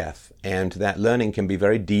from their death. And that learning can be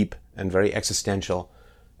very deep and very existential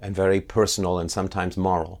and very personal and sometimes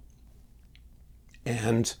moral.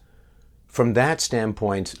 And from that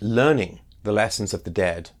standpoint, learning the lessons of the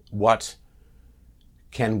dead, what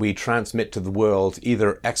can we transmit to the world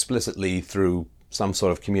either explicitly through some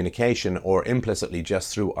sort of communication or implicitly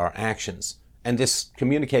just through our actions? And this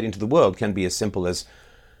communicating to the world can be as simple as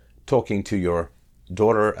talking to your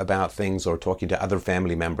daughter about things or talking to other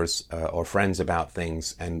family members or friends about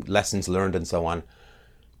things and lessons learned and so on.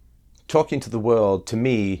 Talking to the world, to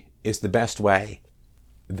me, is the best way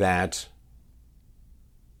that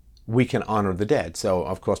we can honor the dead. So,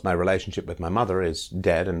 of course, my relationship with my mother is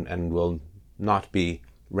dead and will not be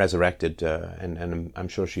resurrected. And I'm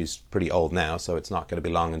sure she's pretty old now, so it's not going to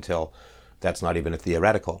be long until that's not even a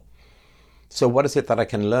theoretical. So what is it that I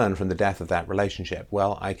can learn from the death of that relationship?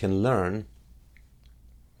 Well, I can learn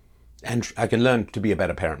to be a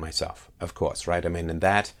better parent myself, of course, right? I mean, and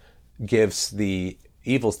that gives the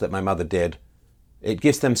evils that my mother did, it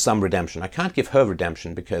gives them some redemption. I can't give her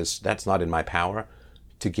redemption because that's not in my power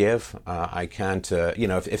to give. I can't,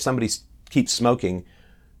 if somebody keeps smoking,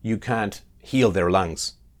 you can't heal their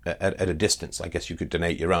lungs at a distance. I guess you could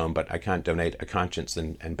donate your own, but I can't donate a conscience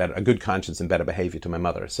and a good conscience and better behavior to my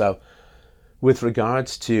mother. So with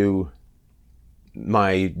regards to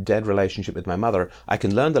my dead relationship with my mother, I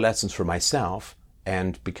can learn the lessons for myself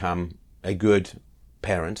and become a good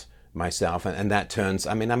parent myself. And that turns,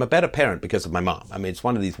 I'm a better parent because of my mom. It's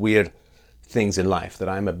one of these weird things in life that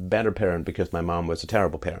I'm a better parent because my mom was a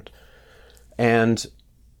terrible parent. And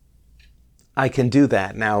I can do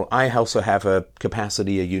that. Now, I also have a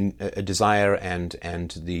capacity, a desire, and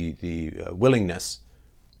the willingness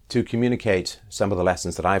to communicate some of the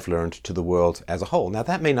lessons that I've learned to the world as a whole. Now,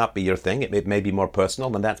 that may not be your thing. It may be more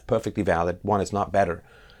personal, and that's perfectly valid. One is not better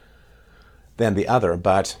than the other,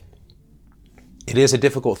 but it is a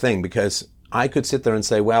difficult thing because I could sit there and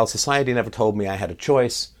say, well, society never told me I had a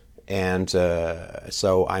choice, and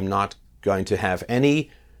so I'm not going to have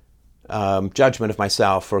any judgment of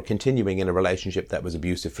myself for continuing in a relationship that was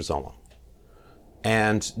abusive for so long.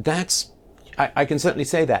 And I can certainly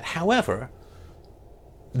say that. However,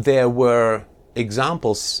 there were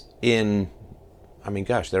examples there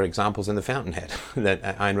are examples in The Fountainhead, that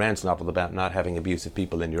Ayn Rand's novel about not having abusive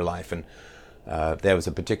people in your life. And there was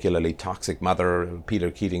a particularly toxic mother,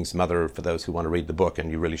 Peter Keating's mother, for those who want to read the book,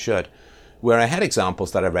 and you really should, where I had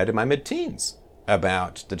examples that I read in my mid-teens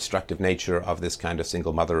about the destructive nature of this kind of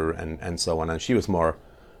single mother and so on. And she was more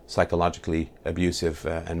psychologically abusive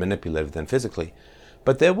and manipulative than physically.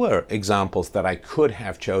 But there were examples that I could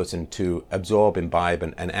have chosen to absorb, imbibe,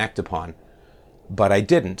 and act upon, but I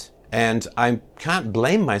didn't. And I can't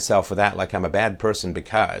blame myself for that like I'm a bad person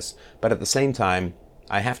but at the same time,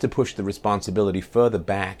 I have to push the responsibility further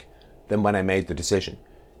back than when I made the decision.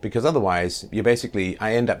 Because otherwise,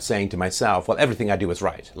 I end up saying to myself, well, everything I do is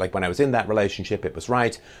right. Like when I was in that relationship, it was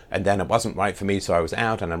right, and then it wasn't right for me, so I was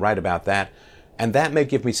out, and I'm right about that. And that may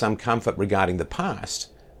give me some comfort regarding the past,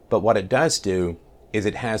 but what it does do is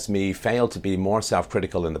it has me fail to be more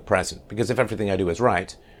self-critical in the present. Because if everything I do is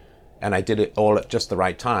right, and I did it all at just the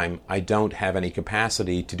right time, I don't have any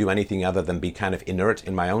capacity to do anything other than be kind of inert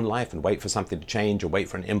in my own life and wait for something to change or wait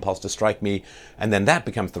for an impulse to strike me, and then that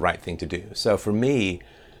becomes the right thing to do. So for me,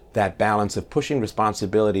 that balance of pushing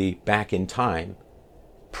responsibility back in time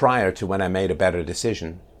prior to when I made a better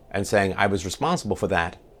decision and saying I was responsible for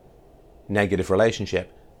that negative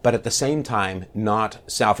relationship, but at the same time not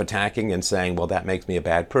self-attacking and saying, well, that makes me a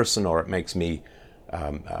bad person or it makes me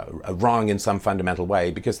wrong in some fundamental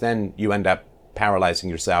way, because then you end up paralyzing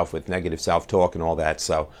yourself with negative self-talk and all that.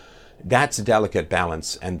 So that's a delicate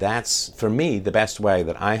balance, and that's, for me, the best way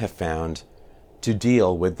that I have found to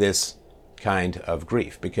deal with this kind of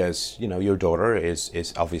grief, because your daughter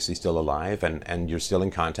is obviously still alive and you're still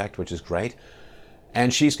in contact, which is great,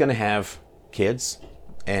 and she's going to have kids,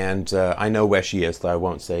 and I know where she is, though I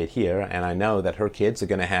won't say it here, and I know that her kids are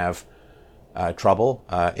going to have trouble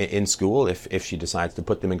in school if she decides to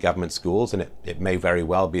put them in government schools, and it may very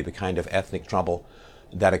well be the kind of ethnic trouble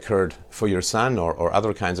that occurred for your son or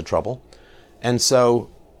other kinds of trouble. And so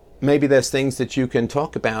maybe there's things that you can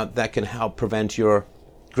talk about that can help prevent your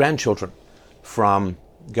grandchildren from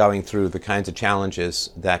going through the kinds of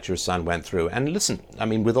challenges that your son went through. And listen,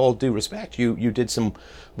 with all due respect, you did some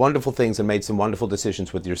wonderful things and made some wonderful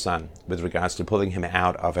decisions with your son with regards to pulling him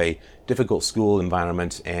out of a difficult school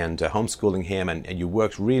environment and homeschooling him, and you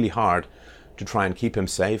worked really hard to try and keep him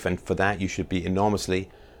safe, and for that you should be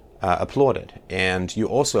enormously applauded. And you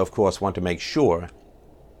also, of course, want to make sure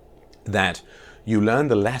that you learn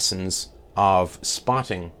the lessons of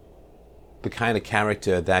spotting the kind of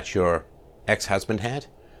character that your ex-husband had,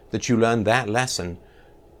 that you learn that lesson,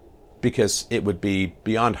 because it would be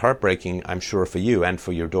beyond heartbreaking, I'm sure, for you and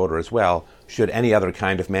for your daughter as well, should any other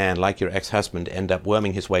kind of man like your ex-husband end up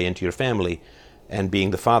worming his way into your family and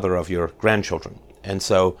being the father of your grandchildren. And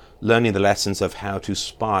so learning the lessons of how to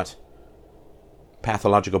spot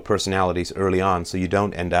pathological personalities early on, so you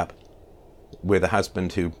don't end up with a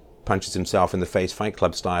husband who punches himself in the face Fight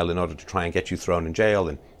Club style in order to try and get you thrown in jail,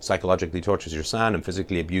 and psychologically tortures your son and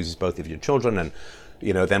physically abuses both of your children, and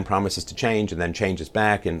then promises to change and then changes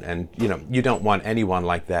back, and you don't want anyone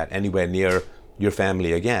like that anywhere near your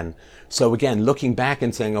family again. So again, looking back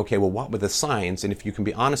and saying, okay, well, what were the signs? And if you can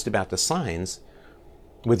be honest about the signs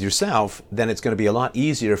with yourself, then it's going to be a lot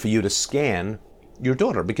easier for you to scan your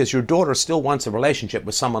daughter, because your daughter still wants a relationship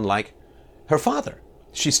with someone like her father.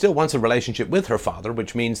 She still wants a relationship with her father,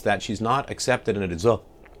 which means that she's not accepted and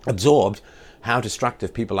absorbed how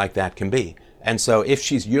destructive people like that can be. And so if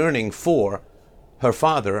she's yearning for her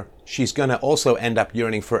father, she's going to also end up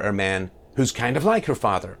yearning for a man who's kind of like her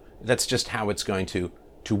father. That's just how it's going to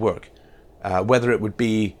work. Whether it would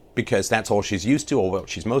be because that's all she's used to, or what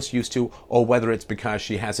she's most used to, or whether it's because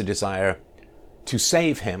she has a desire to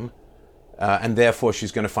save him, and therefore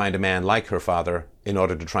she's going to find a man like her father in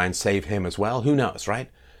order to try and save him as well. Who knows, right?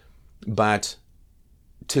 But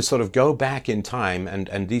to sort of go back in time,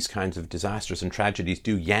 and these kinds of disasters and tragedies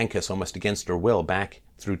do yank us almost against our will back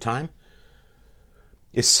through time,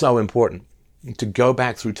 is so important. To go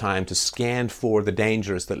back through time, to scan for the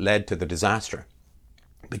dangers that led to the disaster.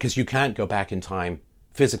 Because you can't go back in time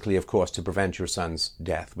physically, of course, to prevent your son's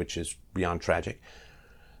death, which is beyond tragic.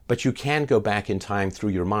 But you can go back in time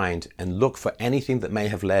through your mind and look for anything that may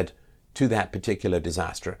have led to that particular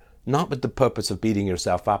disaster. Not with the purpose of beating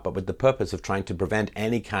yourself up, but with the purpose of trying to prevent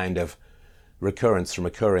any kind of recurrence from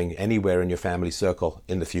occurring anywhere in your family circle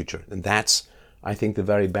in the future. And that's, I think, the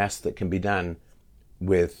very best that can be done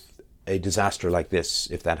with a disaster like this,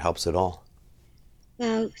 if that helps at all.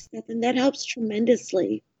 Wow, Stephen, that helps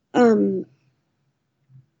tremendously.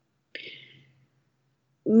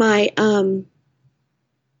 My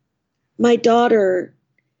daughter,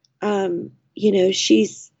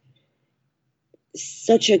 she's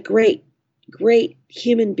such a great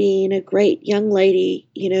human being, a great young lady.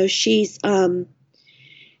 She's been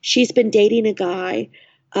dating a guy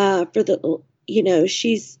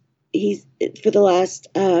he's for the last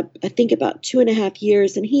I think about 2.5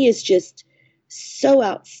 years, and he is just so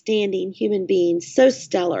outstanding human being, so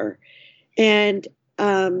stellar, and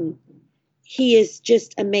he is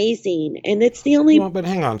just amazing. And it's the only. Well, but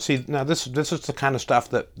hang on, see, now this is the kind of stuff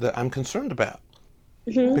that I'm concerned about.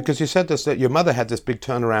 Mm-hmm. Because you said this, that your mother had this big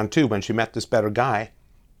turnaround too when she met this better guy.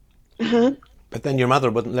 Uh-huh. But then your mother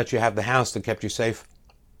wouldn't let you have the house that kept you safe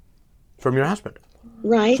from your husband.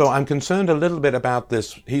 Right. So I'm concerned a little bit about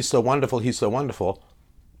this, he's so wonderful,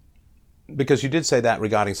 because you did say that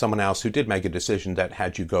regarding someone else who did make a decision that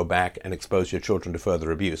had you go back and expose your children to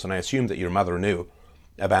further abuse. And I assume that your mother knew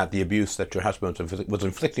about the abuse that your husband was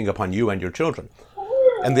inflicting upon you and your children.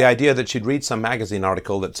 And the idea that she'd read some magazine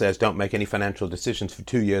article that says don't make any financial decisions for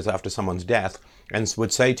 2 years after someone's death, and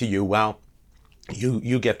would say to you, well,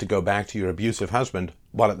 you get to go back to your abusive husband,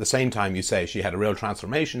 while at the same time you say she had a real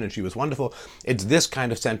transformation and she was wonderful. It's this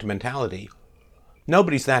kind of sentimentality.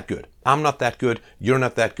 Nobody's that good. I'm not that good. You're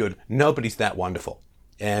not that good. Nobody's that wonderful.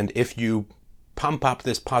 And if you pump up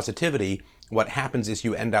this positivity, what happens is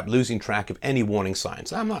you end up losing track of any warning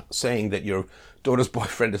signs. I'm not saying that your daughter's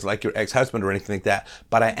boyfriend is like your ex-husband or anything like that,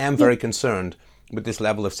 but I am very concerned with this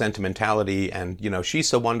level of sentimentality and, she's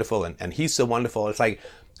so wonderful and he's so wonderful. It's like,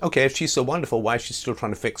 okay, if she's so wonderful, why is she still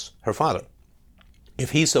trying to fix her father?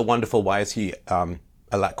 If he's so wonderful, why is he,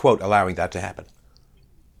 quote, allowing that to happen?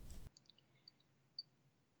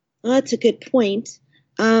 Well, that's a good point.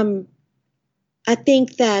 I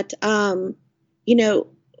think that,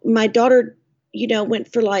 my daughter,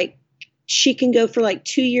 went for she can go for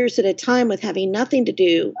 2 years at a time with having nothing to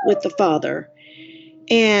do with the father.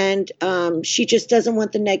 And she just doesn't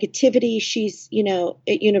want the negativity. She's,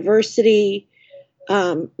 at university,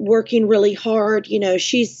 working really hard.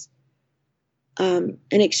 She's an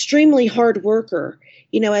extremely hard worker,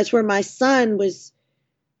 as where my son was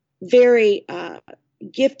very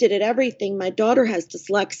gifted at everything. My daughter has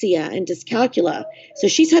dyslexia and dyscalculia. So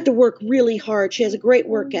she's had to work really hard. She has a great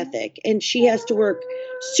work ethic, and she has to work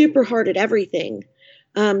super hard at everything,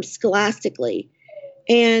 scholastically.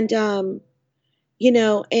 And, and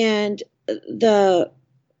the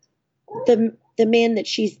man that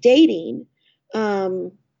she's dating,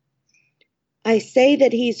 I say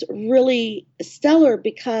that he's really stellar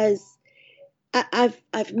because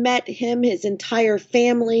I've met him, his entire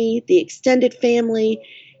family, the extended family,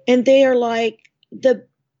 and they are like the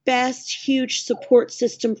best huge support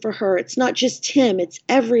system for her. It's not just him, it's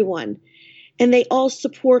everyone. And they all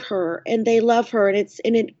support her and they love her. And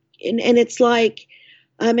it's like,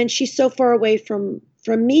 and she's so far away from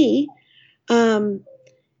me. And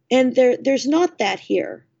there's not that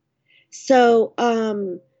here. So,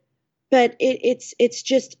 but it's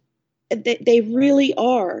just, they really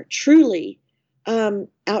are truly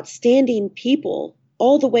outstanding people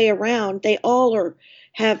all the way around. They all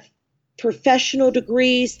have professional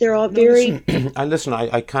degrees. They're all very. Listen,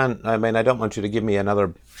 I can't. I mean, I don't want you to give me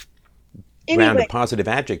another ground Anyway, of positive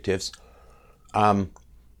adjectives,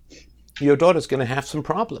 your daughter's going to have some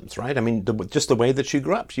problems, right? I mean, just the way that she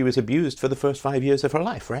grew up, she was abused for the first 5 years of her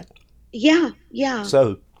life, right? yeah, yeah.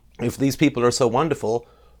 So if these people are so wonderful,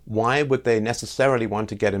 why would they necessarily want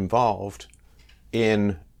to get involved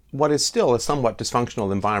in what is still a somewhat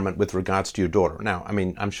dysfunctional environment with regards to your daughter? Now, I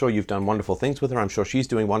mean, I'm sure you've done wonderful things with her. I'm sure she's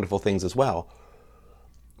doing wonderful things as well.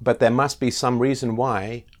 But there must be some reason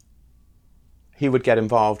why he would get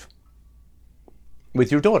involved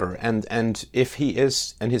with your daughter. And if he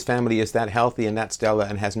is, and his family is that healthy and that stellar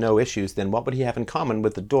and has no issues, then what would he have in common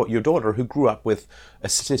with your daughter who grew up with a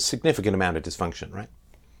significant amount of dysfunction, right?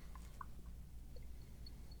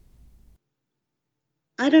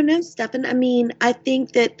 I don't know, Stefan. I mean, I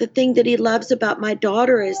think that the thing that he loves about my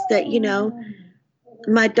daughter is that,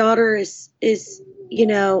 my daughter is, she's,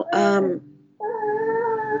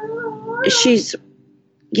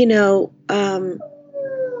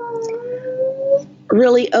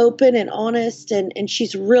 really open and honest, and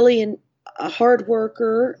she's really a hard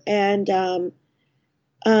worker. And I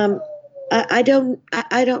don't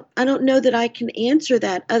know that I can answer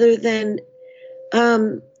that other than,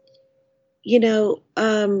 I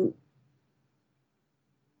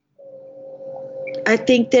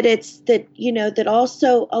think that it's that, that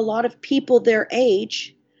also a lot of people their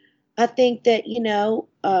age, I think that,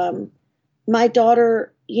 my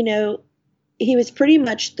daughter, he was pretty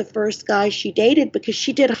much the first guy she dated because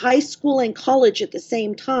she did high school and college at the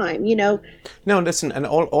same time, No, listen, and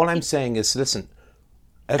all I'm saying is, listen,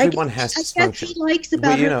 everyone has dysfunction. I guess he likes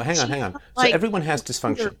about her. Hang on. So everyone has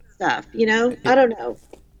dysfunction. Stuff, I don't know.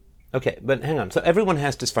 Okay, but hang on. So everyone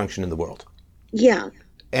has dysfunction in the world. Yeah.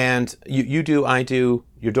 And you do, I do,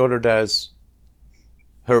 your daughter does,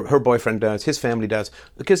 her boyfriend does, his family does.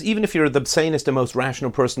 Because even if you're the sanest and most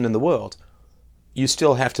rational person in the world, you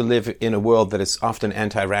still have to live in a world that is often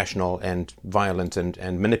anti-rational and violent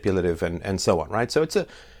and manipulative and so on, right? So it's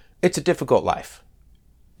a difficult life.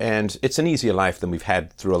 And it's an easier life than we've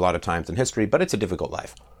had through a lot of times in history, but it's a difficult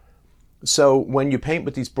life. So when you paint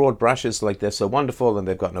with these broad brushes like they're so wonderful and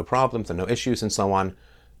they've got no problems and no issues and so on,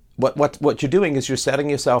 what you're doing is you're setting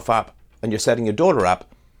yourself up and you're setting your daughter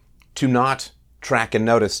up to not track and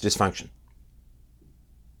notice dysfunction.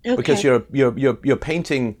 Okay. Because you're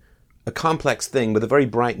painting a complex thing with a very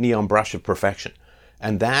bright neon brush of perfection.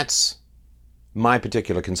 And that's my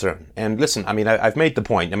particular concern. And listen, I mean, I've made the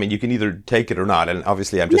point. I mean, you can either take it or not. And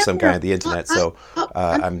obviously I'm just some guy on the internet, so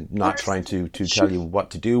I'm not trying to tell you what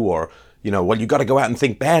to do or, well, you got to go out and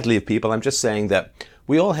think badly of people. I'm just saying that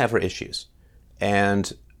we all have our issues.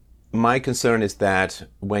 And my concern is that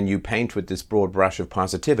when you paint with this broad brush of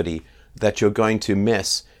positivity, that you're going to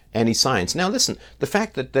miss any signs. Now, listen, the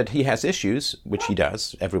fact that he has issues, which he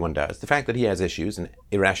does, everyone does, the fact that he has issues and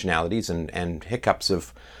irrationalities and hiccups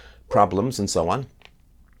of problems and so on,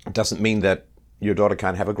 doesn't mean that your daughter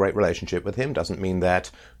can't have a great relationship with him, doesn't mean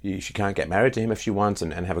that she can't get married to him if she wants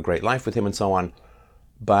and have a great life with him and so on.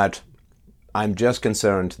 But I'm just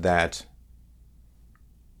concerned that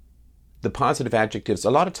the positive adjectives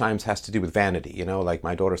a lot of times has to do with vanity, like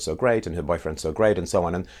my daughter's so great and her boyfriend's so great and so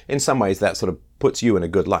on. And in some ways that sort of puts you in a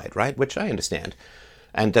good light, right? Which I understand.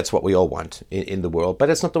 And that's what we all want in the world.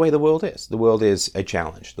 But it's not the way the world is. The world is a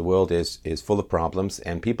challenge. The world is full of problems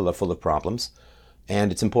and people are full of problems.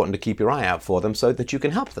 And it's important to keep your eye out for them so that you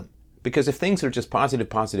can help them. Because if things are just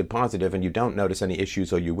positive, and you don't notice any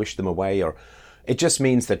issues or you wish them away, or it just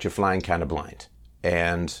means that you're flying kind of blind.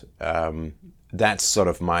 And that's sort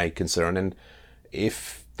of my concern. And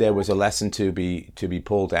if there was a lesson to be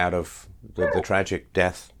pulled out of the tragic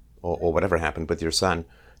death or whatever happened with your son,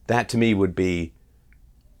 that to me would be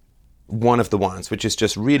one of the ones, which is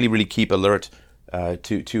just really, really keep alert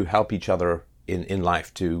to help each other in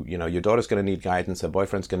life. Your daughter's going to need guidance, her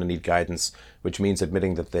boyfriend's going to need guidance, which means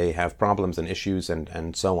admitting that they have problems and issues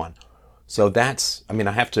and so on. So that's, I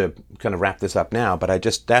have to kind of wrap this up now, but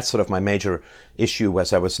that's sort of my major issue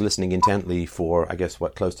as I was listening intently for, I guess,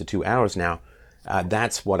 close to 2 hours now.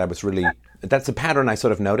 That's what I was really, that's a pattern I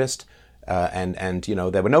sort of noticed. And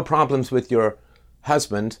there were no problems with your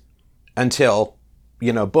husband until,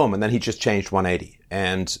 boom, and then he just changed 180.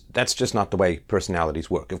 And that's just not the way personalities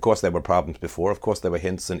work. Of course, there were problems before. Of course, there were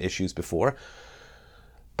hints and issues before.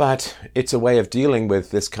 But it's a way of dealing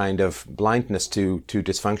with this kind of blindness to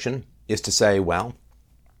dysfunction, is to say, well,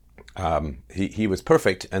 he was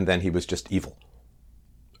perfect and then he was just evil.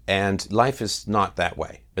 And life is not that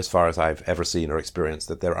way, as far as I've ever seen or experienced,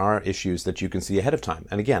 that there are issues that you can see ahead of time.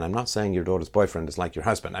 And again, I'm not saying your daughter's boyfriend is like your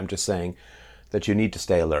husband. I'm just saying that you need to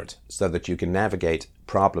stay alert so that you can navigate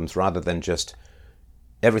problems rather than just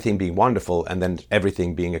everything being wonderful and then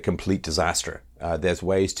everything being a complete disaster. There's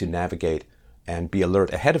ways to navigate and be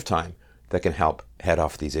alert ahead of time that can help head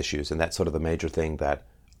off these issues. And that's sort of the major thing that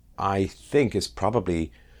I think is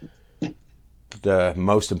probably the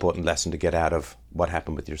most important lesson to get out of what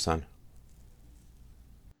happened with your son.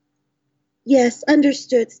 Yes,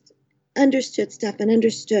 understood. Understood, Stefan,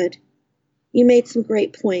 understood. You made some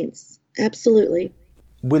great points. Absolutely.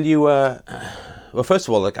 Will you, well, first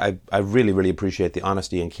of all, I really, really appreciate the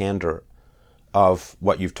honesty and candor of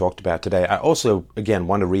what you've talked about today. I also, again,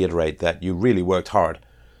 want to reiterate that you really worked hard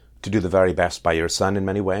to do the very best by your son in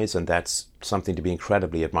many ways, and that's something to be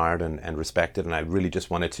incredibly admired and respected, and I really just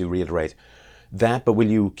wanted to reiterate that. But will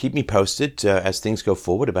you keep me posted as things go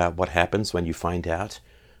forward about what happens when you find out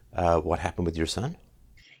what happened with your son?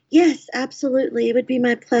 Yes, absolutely. It would be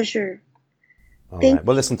my pleasure. All right.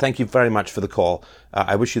 Well, listen, thank you very much for the call.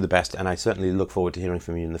 I wish you the best, and I certainly look forward to hearing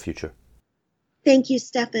from you in the future. Thank you,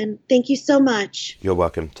 Stefan. Thank you so much. You're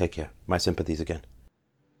welcome. Take care. My sympathies again.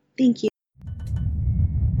 Thank you.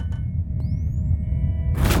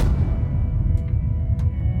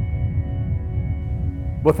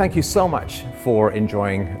 Well, thank you so much for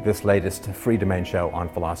enjoying this latest Freedomain show on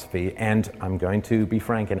philosophy. And I'm going to be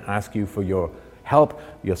frank and ask you for your help,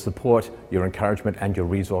 your support, your encouragement, and your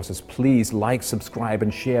resources. Please like, subscribe,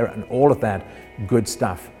 and share, and all of that good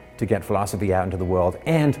stuff to get philosophy out into the world.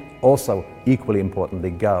 And also, equally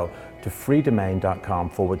importantly, go to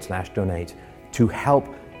freedomain.com/donate to help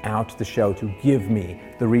out the show, to give me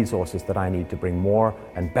the resources that I need to bring more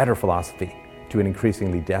and better philosophy to an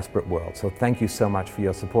increasingly desperate world. So thank you so much for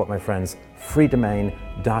your support, my friends.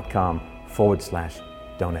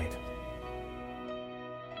 freedomain.com/donate.